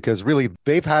forces? Because really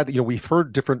they've had, we've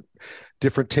heard different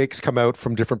takes come out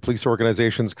from different police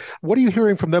organizations. What are you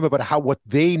hearing from them about what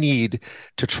they need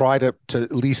to try to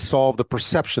at least solve the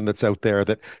perception that's out there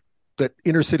that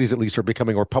inner cities at least are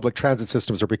becoming, or public transit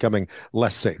systems are becoming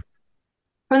less safe?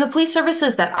 From the police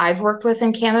services that I've worked with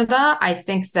in Canada, I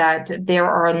think that there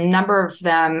are a number of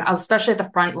them, especially at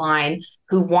the front line,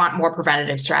 who want more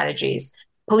preventative strategies.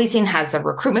 Policing has a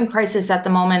recruitment crisis at the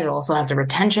moment. It also has a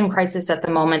retention crisis at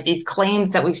the moment. These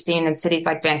claims that we've seen in cities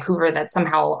like Vancouver that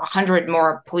somehow 100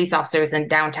 more police officers in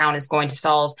downtown is going to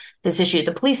solve this issue.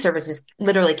 The police services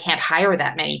literally can't hire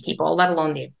that many people, let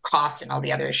alone the cost and all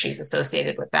the other issues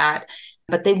associated with that.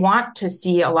 But they want to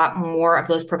see a lot more of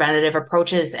those preventative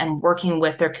approaches and working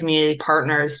with their community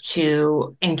partners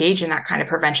to engage in that kind of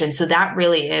prevention. So that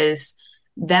really is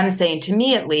them saying to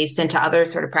me, at least, and to other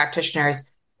sort of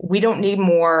practitioners, we don't need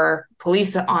more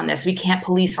police on this. We can't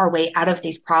police our way out of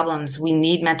these problems. We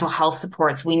need mental health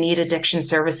supports. We need addiction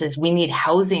services. We need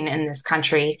housing in this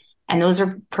country. And those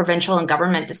are provincial and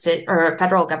or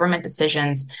federal government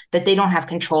decisions that they don't have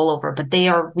control over, but they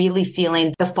are really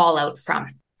feeling the fallout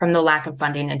from the lack of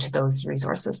funding into those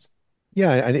resources.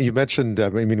 Yeah, and you mentioned,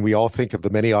 we all think of the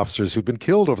many officers who've been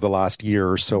killed over the last year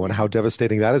or so and how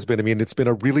devastating that has been. It's been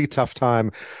a really tough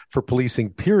time for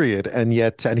policing, period. And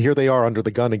here they are under the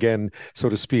gun again, so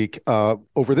to speak,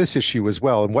 over this issue as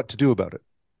well, and what to do about it.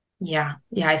 Yeah,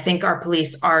 I think our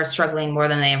police are struggling more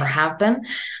than they ever have been.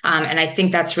 And I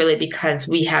think that's really because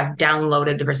we have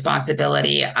downloaded the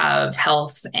responsibility of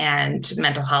health and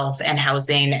mental health and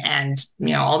housing and,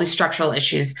 all these structural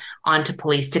issues onto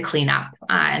police to clean up.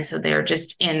 And so they're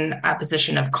just in a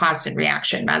position of constant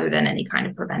reaction rather than any kind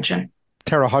of prevention.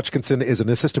 Tarah Hodgkinson is an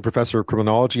assistant professor of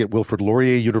criminology at Wilfrid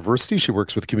Laurier University. She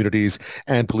works with communities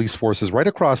and police forces right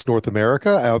across North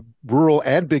America, rural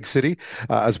and big city,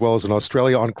 as well as in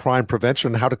Australia, on crime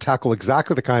prevention and how to tackle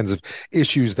exactly the kinds of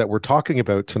issues that we're talking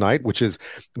about tonight, which is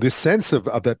this sense of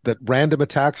that random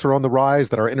attacks are on the rise,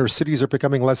 that our inner cities are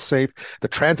becoming less safe, the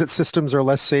transit systems are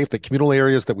less safe, the communal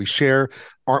areas that we share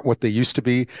aren't what they used to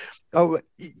be. Oh,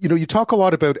 you talk a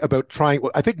lot about trying.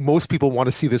 I think most people want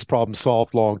to see this problem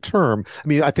solved long term.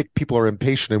 I think people are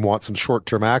impatient and want some short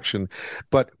term action.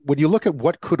 But when you look at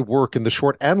what could work in the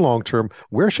short and long term,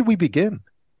 where should we begin?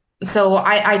 So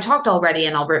I talked already,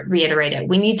 and I'll reiterate it.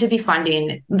 We need to be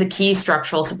funding the key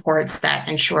structural supports that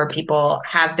ensure people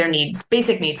have their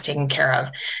basic needs taken care of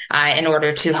in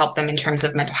order to help them in terms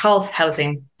of mental health,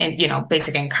 housing, and,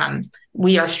 basic income.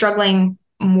 We are struggling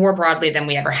more broadly than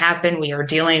we ever have been. We are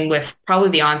dealing with probably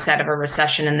the onset of a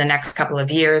recession in the next couple of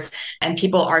years, and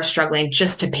people are struggling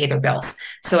just to pay their bills.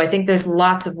 So I think there's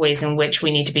lots of ways in which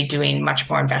we need to be doing much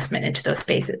more investment into those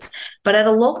spaces. But at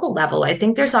a local level, I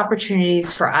think there's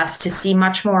opportunities for us to see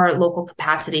much more local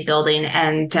capacity building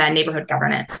and neighborhood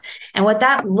governance. And what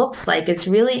that looks like is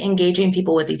really engaging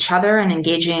people with each other and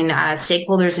engaging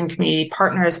stakeholders and community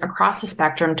partners across the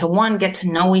spectrum to, one, get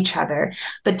to know each other,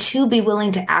 but two, be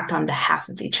willing to act on behalf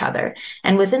of each other.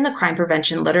 And within the crime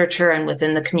prevention literature and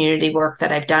within the community work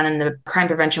that I've done and the crime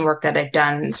prevention work that I've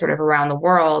done sort of around the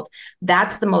world,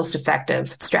 that's the most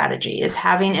effective strategy, is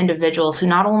having individuals who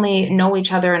not only know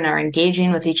each other and are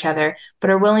engaging with each other, but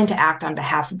are willing to act on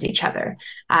behalf of each other.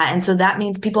 And so that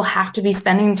means people have to be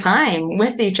spending time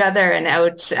with each other and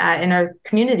out in our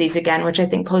communities again, which I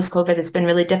think post-COVID has been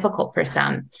really difficult for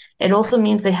some. It also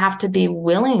means they have to be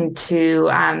willing to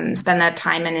spend that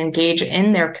time and engage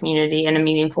in their community in a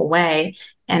meaningful way.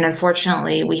 And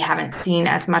unfortunately, we haven't seen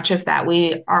as much of that.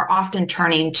 We are often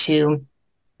turning to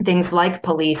things like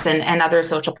police and other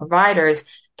social providers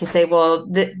to say, well,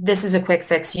 this is a quick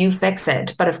fix, you fix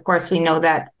it. But of course, we know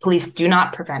that police do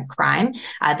not prevent crime.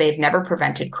 They've never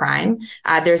prevented crime.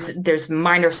 There's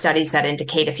minor studies that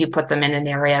indicate if you put them in an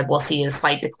area, we'll see a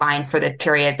slight decline for the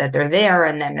period that they're there.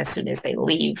 And then as soon as they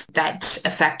leave, that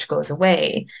effect goes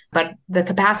away. But the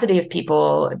capacity of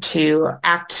people to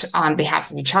act on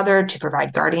behalf of each other, to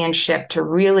provide guardianship, to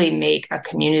really make a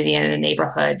community and a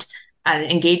neighborhood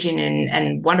engaging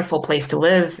and wonderful place to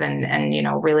live and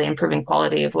really improving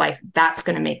quality of life, that's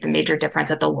going to make the major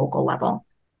difference at the local level.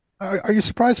 Are you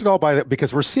surprised at all by that?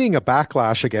 Because we're seeing a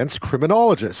backlash against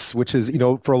criminologists, which is,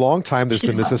 for a long time, there's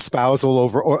been this espousal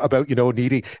about,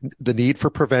 needing the need for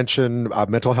prevention,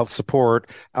 mental health support,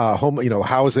 home,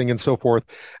 housing and so forth.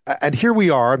 And here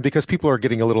we are, and because people are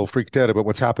getting a little freaked out about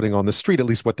what's happening on the street, at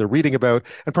least what they're reading about,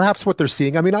 and perhaps what they're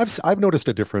seeing. I mean, I've noticed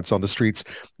a difference on the streets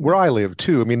where I live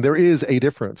too. I mean, there is a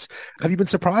difference. Have you been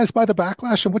surprised by the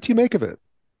backlash, and what do you make of it?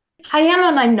 I am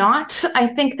and I'm not. I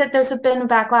think that there's been a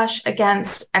backlash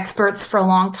against experts for a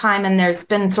long time, and there's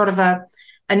been sort of a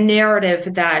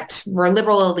narrative that we're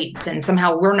liberal elites and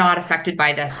somehow we're not affected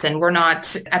by this, and we're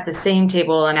not at the same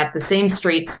table and at the same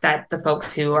streets that the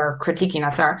folks who are critiquing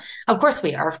us are. Of course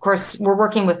we are. Of course, we're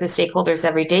working with the stakeholders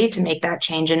every day to make that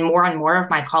change, and more of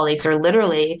my colleagues are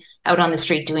literally out on the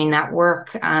street doing that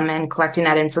work and collecting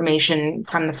that information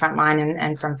from the front line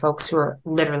and from folks who are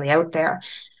literally out there.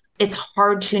 It's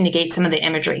hard to negate some of the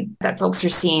imagery that folks are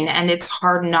seeing, and it's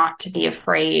hard not to be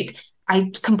afraid.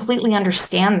 I completely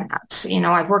understand that.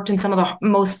 I've worked in some of the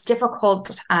most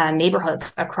difficult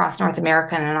neighborhoods across North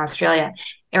America and in Australia,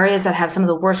 areas that have some of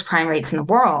the worst crime rates in the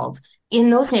world.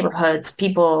 In those neighborhoods,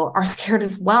 people are scared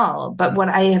as well. But what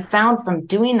I have found from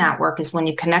doing that work is when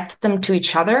you connect them to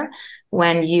each other,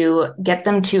 when you get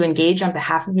them to engage on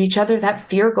behalf of each other, that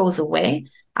fear goes away.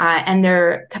 And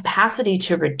their capacity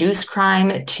to reduce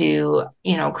crime, to,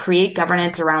 create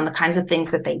governance around the kinds of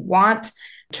things that they want,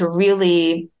 to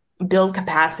really build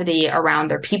capacity around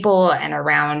their people and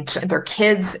around their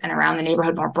kids and around the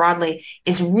neighborhood more broadly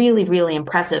is really, really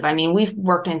impressive. I mean, we've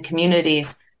worked in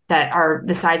communities that are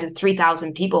the size of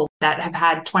 3,000 people that have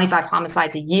had 25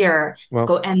 homicides a year,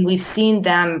 and we've seen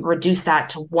them reduce that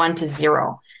to 1 to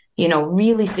 0.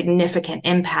 Really significant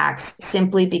impacts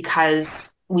simply because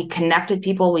we connected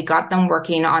people, we got them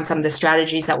working on some of the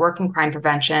strategies that work in crime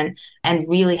prevention and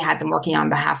really had them working on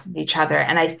behalf of each other.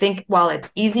 And I think while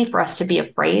it's easy for us to be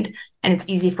afraid and it's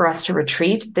easy for us to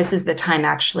retreat, this is the time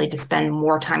actually to spend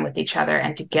more time with each other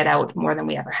and to get out more than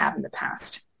we ever have in the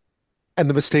past. And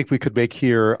the mistake we could make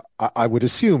here, I would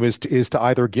assume, is to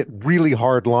either get really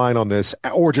hard line on this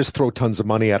or just throw tons of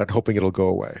money at it, hoping it'll go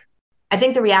away. I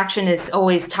think the reaction is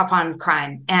always tough on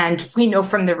crime. And we know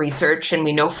from the research and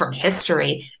we know from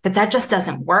history that just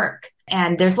doesn't work.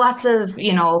 And there's lots of,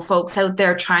 folks out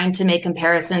there trying to make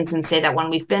comparisons and say that when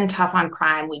we've been tough on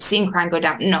crime, we've seen crime go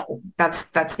down. No,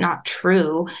 that's not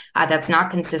true. That's not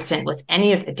consistent with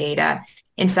any of the data.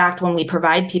 In fact, when we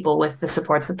provide people with the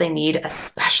supports that they need,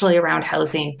 especially around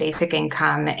housing, basic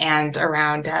income, and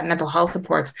around mental health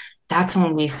supports, that's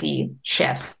when we see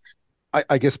shifts.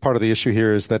 I guess part of the issue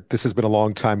here is that this has been a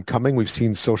long time coming. We've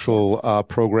seen social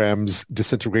programs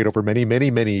disintegrate over many, many,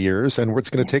 many years, and it's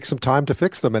going to take some time to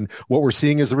fix them. And what we're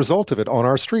seeing is the result of it on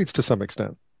our streets to some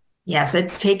extent. Yes,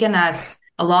 it's taken us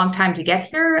a long time to get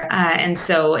here. And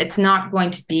so it's not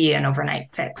going to be an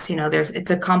overnight fix.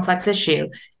 It's a complex issue.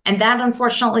 And that,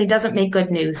 unfortunately, doesn't make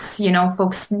good news.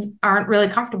 Folks aren't really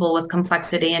comfortable with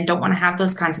complexity and don't want to have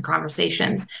those kinds of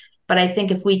conversations. But I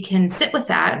think if we can sit with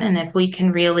that and if we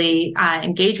can really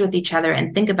engage with each other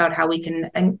and think about how we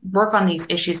can work on these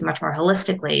issues much more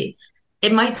holistically,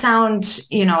 it might sound,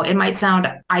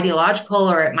 ideological,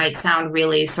 or it might sound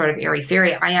really sort of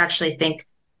airy-fairy. I actually think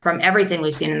from everything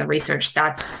we've seen in the research,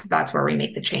 that's where we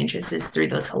make the changes, is through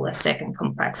those holistic and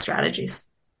complex strategies.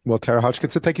 Well, Tarah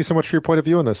Hodgkinson, thank you so much for your point of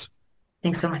view on this.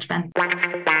 Thanks so much, Ben.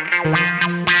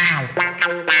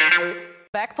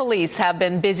 Quebec police have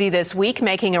been busy this week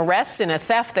making arrests in a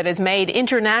theft that has made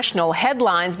international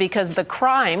headlines because the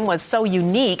crime was so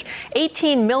unique.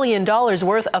 $18 million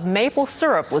worth of maple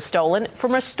syrup was stolen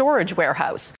from a storage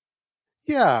warehouse.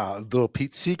 Yeah, little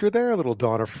Pete Seeger there, little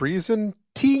Donna Friesen,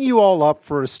 teeing you all up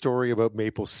for a story about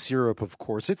maple syrup, of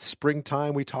course. It's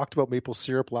springtime. We talked about maple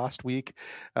syrup last week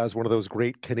as one of those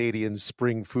great Canadian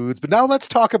spring foods. But now let's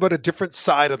talk about a different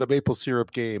side of the maple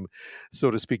syrup game,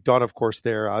 so to speak. Donna, of course,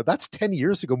 there. That's 10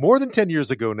 years ago, more than 10 years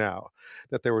ago now,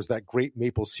 that there was that great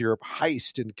maple syrup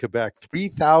heist in Quebec.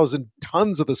 3,000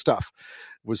 tons of the stuff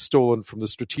was stolen from the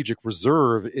Strategic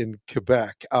Reserve in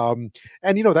Quebec. And,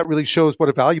 that really shows what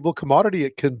a valuable commodity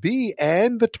it can be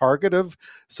and the target of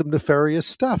some nefarious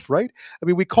stuff, right? I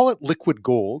mean, we call it liquid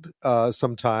gold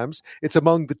sometimes. It's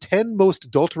among the 10 most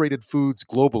adulterated foods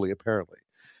globally, apparently,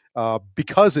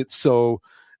 because it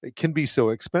can be so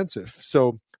expensive.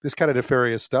 So this kind of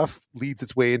nefarious stuff leads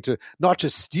its way into not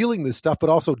just stealing this stuff, but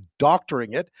also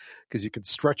doctoring it, because you can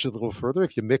stretch it a little further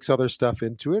if you mix other stuff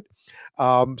into it.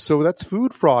 So that's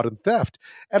food fraud and theft.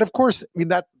 And of course,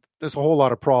 there's a whole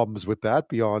lot of problems with that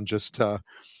beyond just,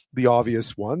 the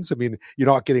obvious ones. I mean, you're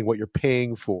not getting what you're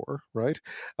paying for, right?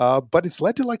 But it's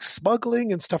led to like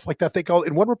smuggling and stuff like that. They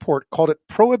in one report called it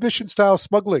prohibition-style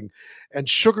smuggling, and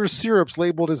sugar syrups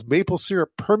labeled as maple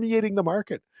syrup permeating the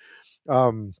market.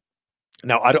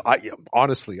 Now,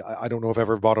 honestly, I don't know if I've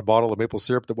ever bought a bottle of maple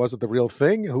syrup that wasn't the real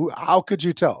thing. How could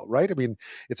you tell, right? I mean,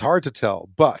 it's hard to tell.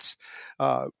 But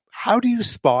how do you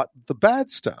spot the bad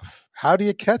stuff? How do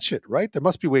you catch it, right? There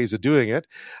must be ways of doing it.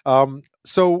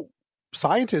 So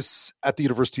scientists at the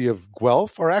University of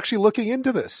Guelph are actually looking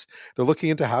into this. They're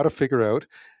looking into how to figure out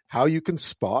how you can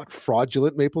spot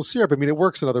fraudulent maple syrup. I mean, it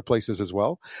works in other places as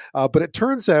well. But it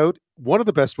turns out one of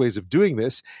the best ways of doing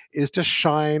this is to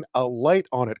shine a light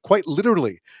on it, quite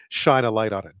literally shine a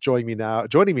light on it. Joining me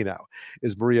now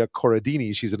is Maria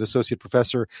Corradini. She's an associate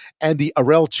professor and the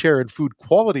Arrell Chair in Food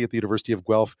Quality at the University of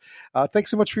Guelph. Thanks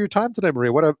so much for your time today,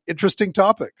 Maria. What an interesting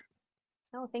topic.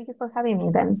 Oh, thank you for having me,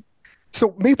 Ben.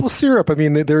 So maple syrup, I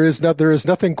mean, there is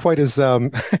nothing quite as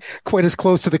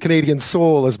close to the Canadian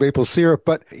soul as maple syrup,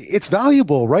 but it's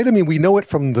valuable, right? I mean, we know it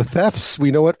from the thefts,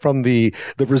 we know it from the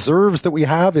reserves that we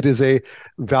have. It is a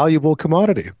valuable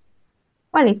commodity.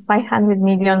 Well, it's $500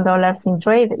 million in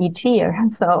trade each year.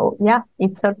 So yeah,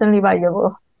 it's certainly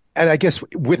valuable. And I guess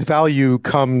with value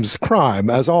comes crime,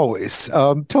 as always.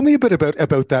 Tell me a bit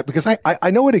about that, because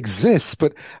I know it exists,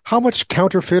 but how much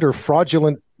counterfeit or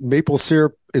fraudulent maple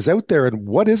syrup is out there, and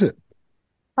what is it?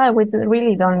 Well, we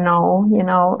really don't know.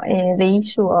 The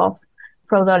issue of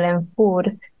fraudulent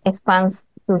food expands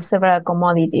to several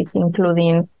commodities,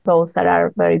 including those that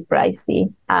are very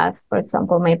pricey, as, for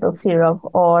example, maple syrup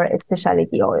or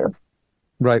specialty oils.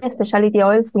 Right. Specialty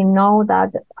oils, we know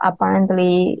that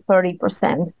apparently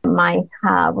 30% might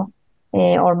have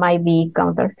or might be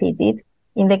counterfeited.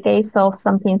 In the case of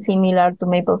something similar to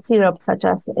maple syrup, such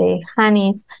as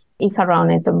honey, it's around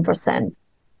 10%.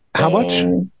 How much?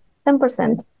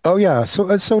 10%. Oh yeah,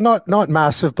 so not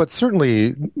massive, but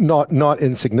certainly not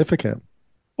insignificant.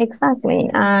 Exactly,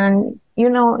 and you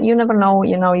never know,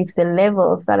 if the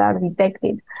levels that are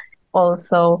detected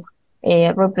also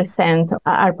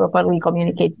are properly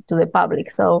communicated to the public.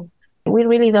 So we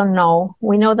really don't know.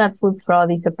 We know that food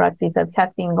fraud is a practice that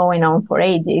has been going on for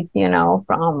ages,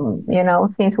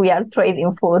 since we are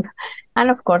trading food. And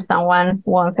of course, someone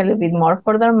wants a little bit more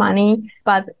for their money.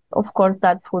 But of course,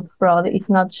 that food fraud is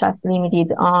not just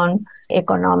limited on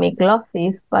economic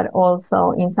losses, but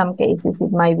also in some cases,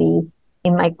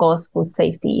 it might cause food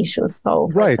safety issues. So,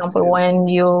 for example, when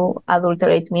you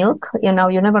adulterate milk, you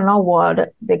never know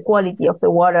what the quality of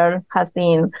the water has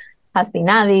been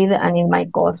added, and it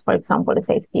might cause, for example, a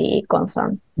safety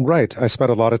concern. Right. I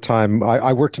spent a lot of time.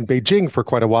 I worked in Beijing for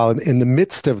quite a while in the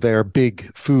midst of their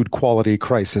big food quality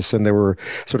crisis. And there were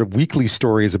sort of weekly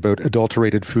stories about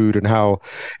adulterated food and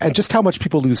just how much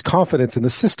people lose confidence in the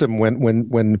system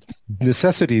when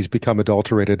necessities become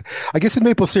adulterated. I guess in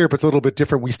maple syrup, it's a little bit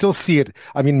different. We still see it.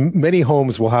 I mean, many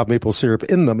homes will have maple syrup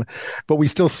in them, but we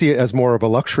still see it as more of a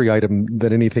luxury item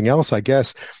than anything else, I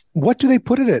guess. What do they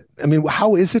put in it? I mean,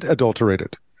 how is it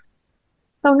adulterated?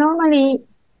 So normally,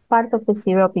 part of the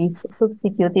syrup is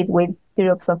substituted with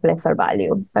syrups of lesser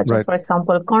value, such as, for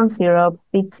example, corn syrup,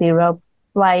 beet syrup,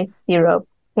 rice syrup,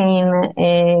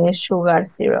 cane sugar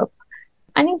syrup.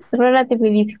 And it's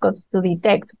relatively difficult to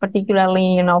detect,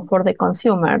 particularly, for the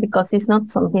consumer, because it's not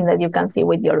something that you can see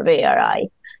with your bare eye.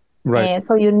 Right.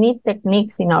 So you need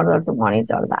techniques in order to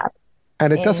monitor that.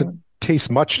 And it doesn't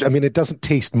taste much. I mean, it doesn't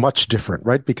taste much different,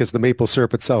 right? Because the maple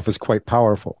syrup itself is quite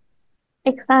powerful.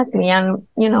 Exactly. And,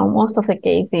 most of the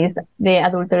cases, the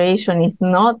adulteration is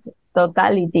not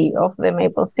totality of the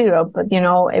maple syrup, but,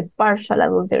 a partial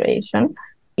adulteration.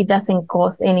 It doesn't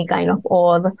cause any kind of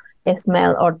odd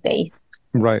smell or taste.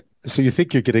 Right. So you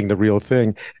think you're getting the real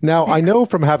thing. Now, I know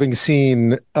from having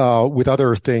seen with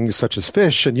other things such as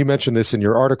fish, and you mentioned this in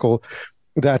your article,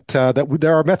 that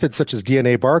there are methods such as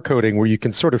DNA barcoding where you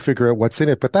can sort of figure out what's in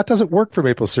it, but that doesn't work for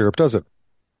maple syrup, does it?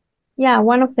 Yeah,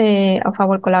 one of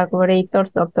our collaborators,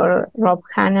 Dr. Rob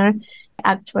Hanner,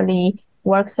 actually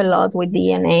works a lot with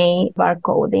DNA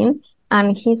barcoding,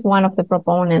 and he's one of the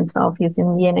proponents of using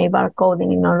DNA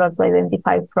barcoding in order to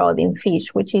identify fraud in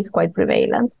fish, which is quite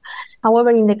prevalent. However,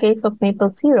 in the case of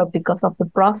maple syrup, because of the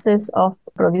process of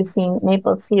producing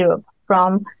maple syrup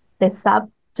from the sap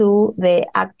to the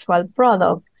actual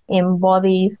product in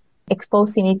bodies,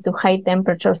 exposing it to high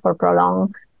temperatures for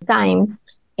prolonged times,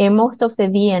 most of the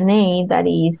DNA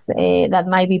that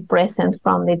might be present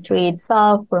from the tree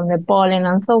itself, from the pollen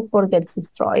and so forth, gets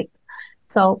destroyed.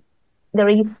 So there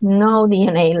is no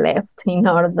DNA left in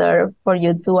order for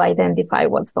you to identify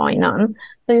what's going on.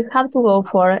 So you have to go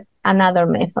for another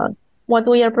method. What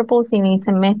we are proposing is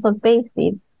a method based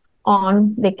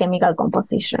on the chemical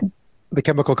composition. The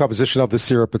chemical composition of the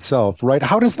syrup itself, right?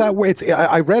 How does that work?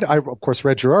 I of course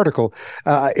read your article.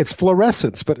 It's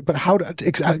fluorescence, but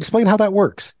explain how that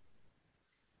works.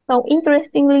 So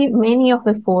interestingly, many of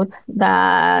the foods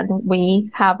that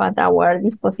we have at our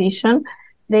disposition,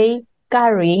 they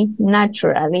carry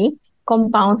naturally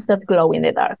compounds that glow in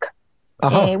the dark,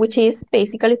 which is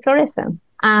basically fluorescent.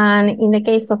 And in the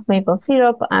case of maple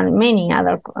syrup and many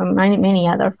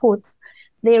other foods,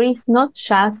 there is not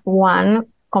just one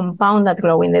compound that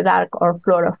glow in the dark, or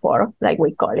fluorophore, like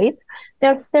we call it.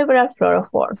 There are several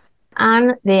fluorophores,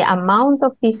 and the amount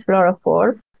of these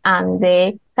fluorophores and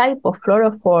the type of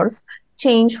fluorophores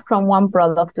change from one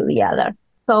product to the other.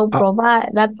 So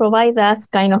that provides us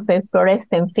kind of a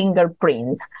fluorescent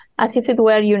fingerprint, as if it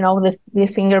were, the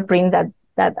fingerprint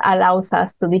that allows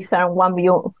us to discern one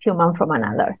human from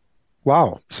another.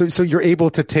 Wow. So you're able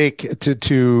to take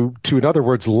to in other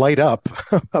words, light up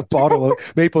a bottle of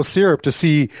maple syrup to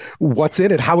see what's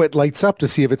in it, how it lights up, to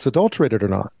see if it's adulterated or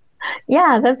not.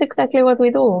 Yeah, that's exactly what we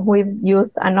do. We've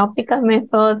used an optical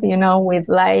method, with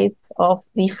lights of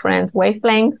different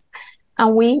wavelengths,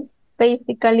 and we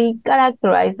basically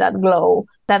characterize that glow,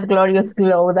 that glorious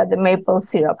glow that the maple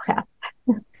syrup has.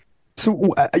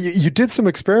 So you did some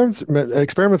experiments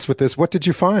with this. What did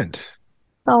you find?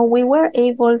 So we were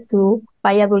able to,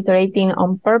 by adulterating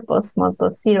on purpose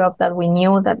maple syrup that we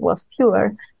knew that was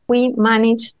pure, we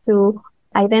managed to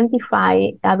identify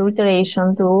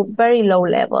adulteration to very low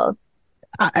levels.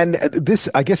 And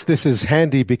I guess this is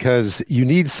handy because you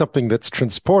need something that's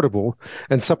transportable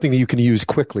and something that you can use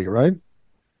quickly, right?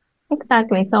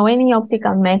 Exactly. So any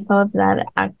optical method that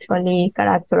actually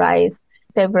characterize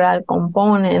several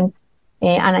components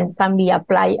and it can be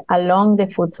applied along the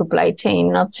food supply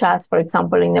chain, not just, for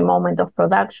example, in the moment of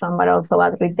production, but also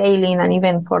at retailing and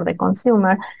even for the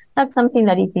consumer. That's something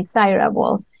that is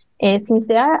desirable. Since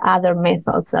there are other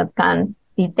methods that can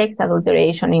detect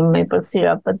adulteration in maple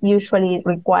syrup, but usually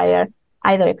require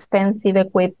either expensive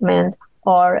equipment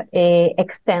or an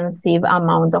extensive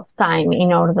amount of time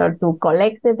in order to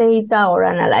collect the data or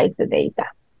analyze the data.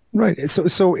 Right.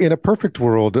 So in a perfect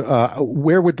world,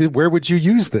 where would you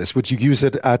use this? Would you use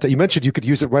it you mentioned you could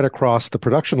use it right across the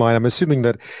production line. I'm assuming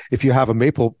that if you have a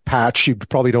maple patch, you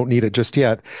probably don't need it just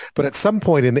yet. But at some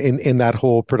point in that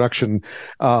whole production,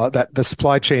 that the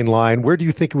supply chain line, where do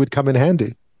you think it would come in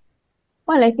handy?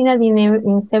 Well, I think that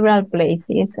in several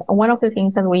places. One of the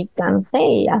things that we can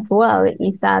say as well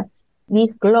is that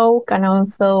this glow can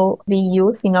also be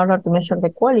used in order to measure the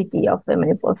quality of the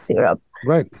maple syrup.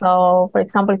 Right. So, for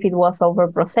example, if it was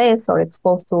overprocessed or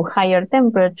exposed to higher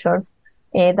temperatures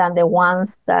than the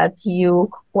ones that you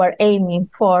were aiming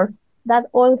for, that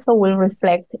also will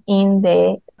reflect in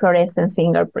the fluorescent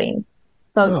fingerprint.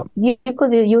 So you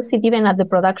could use it even at the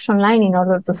production line in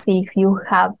order to see if you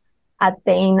have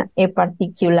attained a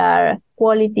particular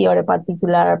quality or a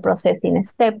particular processing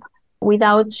step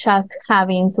without just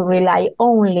having to rely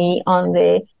only on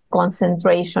the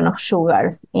concentration of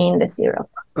sugars in the syrup.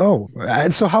 Oh,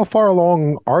 and so how far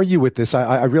along are you with this?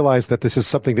 I realize that this is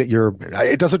something that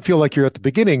it doesn't feel like you're at the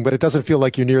beginning, but it doesn't feel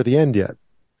like you're near the end yet.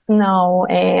 No,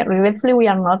 regretfully, we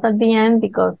are not at the end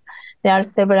because there are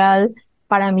several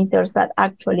parameters that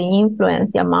actually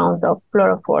influence the amount of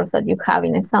fluorophores that you have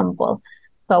in a sample.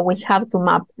 So we have to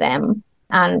map them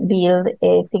and build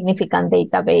a significant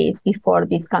database before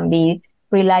this can be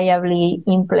reliably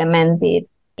implemented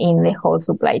in the whole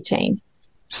supply chain.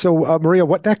 So, Maria,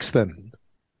 what next then?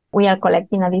 We are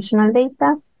collecting additional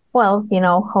data. Well,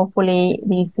 hopefully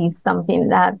this is something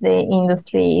that the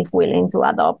industry is willing to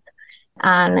adopt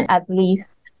and at least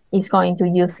is going to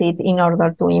use it in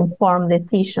order to inform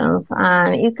decisions.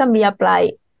 And it can be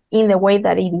applied in the way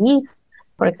that it is,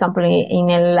 for example, in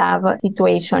a lab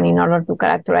situation in order to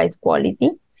characterize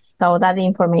quality. So that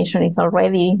information is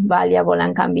already valuable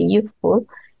and can be useful.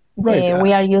 Right.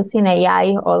 We are using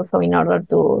AI also in order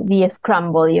to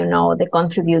de-scramble, the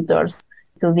contributors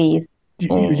to these.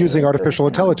 You're using artificial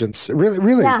intelligence,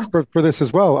 really, yeah. for this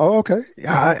as well. Oh, okay.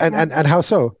 Yeah, and how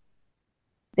so?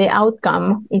 The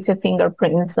outcome is a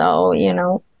fingerprint, so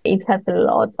it has a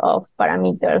lot of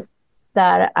parameters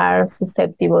that are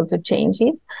susceptible to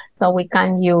changes. So we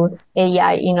can use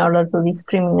AI in order to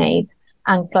discriminate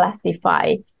and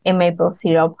classify a maple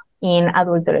syrup in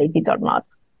adulterated or not.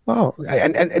 Oh,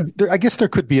 and I guess there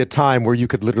could be a time where you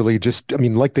could literally just,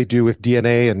 like they do with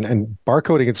DNA and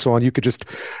barcoding and so on, you could just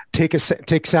take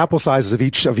sample sizes of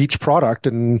each product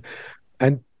and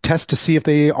test to see if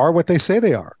they are what they say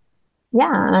they are.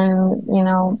 Yeah,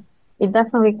 and it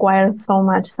doesn't require so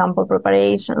much sample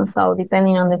preparation. So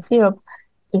depending on the syrup,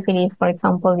 if it is, for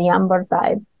example, the amber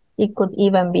type, It could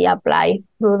even be applied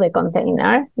through the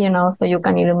container, so you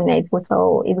can illuminate,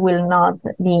 so it will not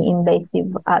be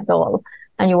invasive at all.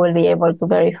 And you will be able to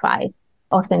verify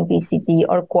authenticity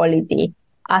or quality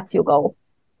as you go.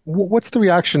 What's the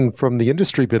reaction from the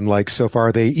industry been like so far?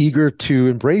 Are they eager to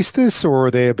embrace this, or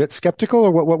are they a bit skeptical,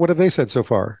 or what have they said so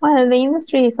far? Well, the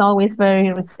industry is always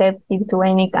very receptive to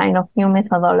any kind of new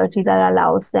methodology that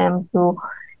allows them to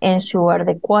ensure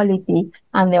the quality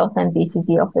and the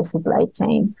authenticity of the supply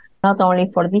chain, not only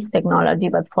for this technology,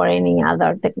 but for any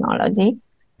other technology.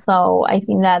 So I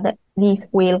think that this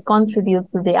will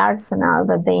contribute to the arsenal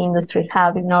that the industry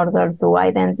have in order to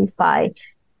identify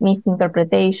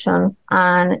misinterpretation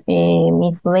and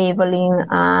mislabeling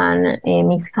and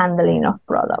mishandling of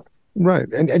products.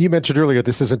 Right. And you mentioned earlier,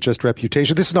 this isn't just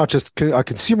reputation. This is not just a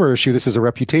consumer issue. This is a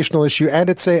reputational issue, and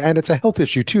it's a health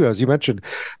issue too. As you mentioned,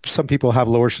 some people have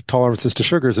lower tolerances to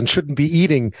sugars and shouldn't be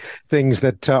eating things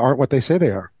that aren't what they say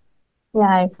they are.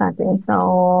 Yeah, exactly.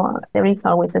 So there is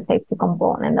always a safety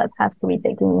component that has to be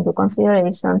taken into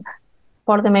consideration.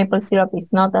 For the maple syrup,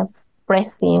 it's not as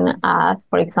pressing as,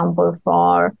 for example,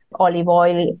 for olive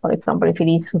oil. For example, if it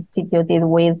is substituted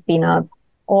with peanut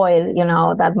oil,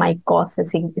 that might cause a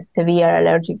severe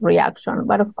allergic reaction.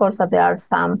 But of course, there are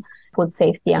some food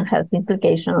safety and health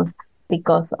implications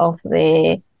because of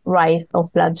the rise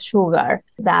of blood sugar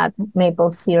that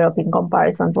maple syrup in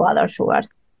comparison to other sugars.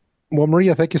 Well,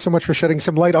 Maria, thank you so much for shedding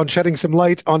some light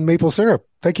on maple syrup.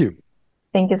 Thank you.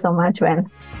 Thank you so much, Ben.